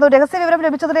ലഭിച്ചതിനെ തുടർന്ന്, രഹസ്യ വിവരം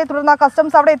ലഭിച്ചതിനെ തുടർന്ന്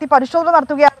കസ്റ്റംസ് അവിടെ എത്തി പരിശോധന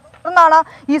നടത്തുകയാണ്. ാണ്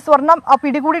ഈ സ്വർണം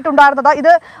പിടികൂടിയിട്ടുണ്ടായിരുന്നത്.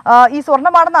 ഇത് ഈ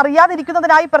സ്വർണ്ണമാണെന്ന്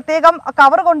അറിയാതിരിക്കുന്നതിനായി പ്രത്യേകം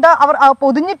കവർ കൊണ്ട് അവർ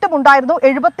പൊതിഞ്ഞിട്ടുമുണ്ടായിരുന്നു.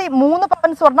 73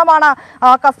 പവൻ സ്വർണ്ണമാണ്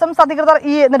കസ്റ്റംസ് അധികൃതർ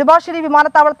ഈ നെടുമ്പാശ്ശേരി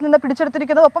വിമാനത്താവളത്തിൽ നിന്ന്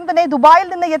പിടിച്ചെടുത്തിരിക്കുന്നത്. ഒപ്പം തന്നെ ദുബായിൽ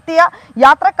നിന്ന് എത്തിയ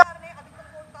യാത്രക്കാരനെ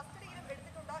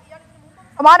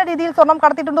സമാന രീതിയിൽ സ്വർണം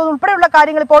കടത്തിയിട്ടുണ്ടോ ഉൾപ്പെടെയുള്ള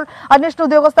കാര്യങ്ങൾ ഇപ്പോൾ അന്വേഷണ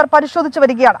ഉദ്യോഗസ്ഥർ പരിശോധിച്ചു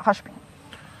വരികയാണ്. ഹാഷ്മി,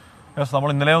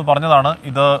 നമ്മൾ ഇന്നലെ പറഞ്ഞതാണ്,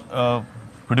 ഇത്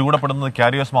പിടികൂടപ്പെടുന്നത്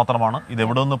കാരിയേഴ്സ് മാത്രമാണ്. ഇത്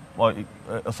എവിടെ നിന്ന്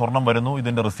സ്വർണം വരുന്നു,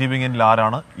 ഇതിന്റെ റിസീവിംഗ് എൻഡിൽ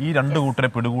ആരാണ്, ഈ 2 കൂട്ടരെ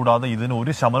പിടികൂടാതെ ഇതിന്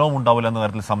ഒരു ശമനവും ഉണ്ടാവില്ല എന്ന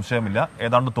കാര്യത്തിൽ സംശയമില്ല.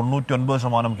 ഏതാണ്ട്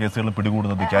 99% കേസുകളിൽ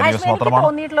പിടികൂടുന്നത് കാരിയേഴ്സ് മാത്രമാണ്.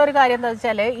 തോന്നിയിട്ടുള്ള ഒരു കാര്യം എന്താ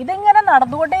വെച്ചാൽ ഇതിങ്ങനെ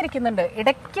നടന്നുകൊണ്ടേ ഇരിക്കുന്നുണ്ട്.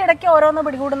 ഇടയ്ക്കിടയ്ക്ക് ഓരോന്ന്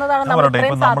പിടികൂടുന്നതാണ്.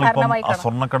 നമ്മളിപ്പം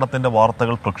സ്വർണ്ണക്കടത്തിന്റെ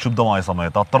വാർത്തകൾ പ്രക്ഷുബ്ധമായ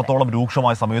സമയത്ത്, അത്രത്തോളം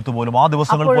രൂക്ഷമായ സമയത്ത് പോലും ആ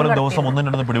ദിവസങ്ങൾ പോലും ദിവസം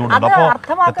 1-2 പിടികൂടുന്നുണ്ട്.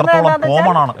 അപ്പോൾ എത്രത്തോളം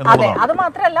കോമൺ ആണ് എന്നുള്ളതാണ്. അത്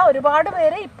മാത്രമല്ല, ഒരുപാട്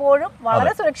പേര് ഇപ്പോഴും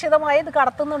വളരെ സുരക്ഷിതമായി ഇത്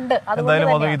കടത്തുന്നുണ്ട്.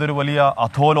 എന്തായാലും ഇതൊരു വലിയ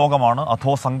അധോലോകമാണ്,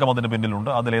 അധോ സംഘം അതിന് പിന്നിലുണ്ട്.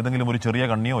 അതിലേതെങ്കിലും ഒരു ചെറിയ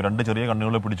കണ്ണിയോ 2 ചെറിയ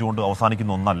കണ്ണികളെ പിടിച്ചുകൊണ്ട്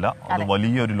അവസാനിക്കുന്ന ഒന്നല്ല. അത്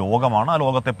വലിയൊരു ലോകമാണ്. ആ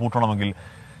ലോകത്തെ പൂട്ടണമെങ്കിൽ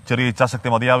ചെറിയ ഇച്ഛാശക്തി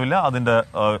മതിയാവില്ല. അതിന്റെ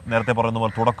നേരത്തെ പറയുന്ന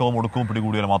പോലെ തുടക്കവും ഒടുക്കവും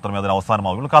പിടികൂടിയാൽ മാത്രമേ അതിന്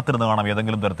അവസാനമാവുകയുള്ളൂ. കാത്തിരുന്ന് കാണാം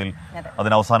ഏതെങ്കിലും തരത്തിൽ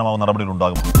അതിന് അവസാനമാവുന്ന നടപടികൾ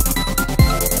ഉണ്ടാകും.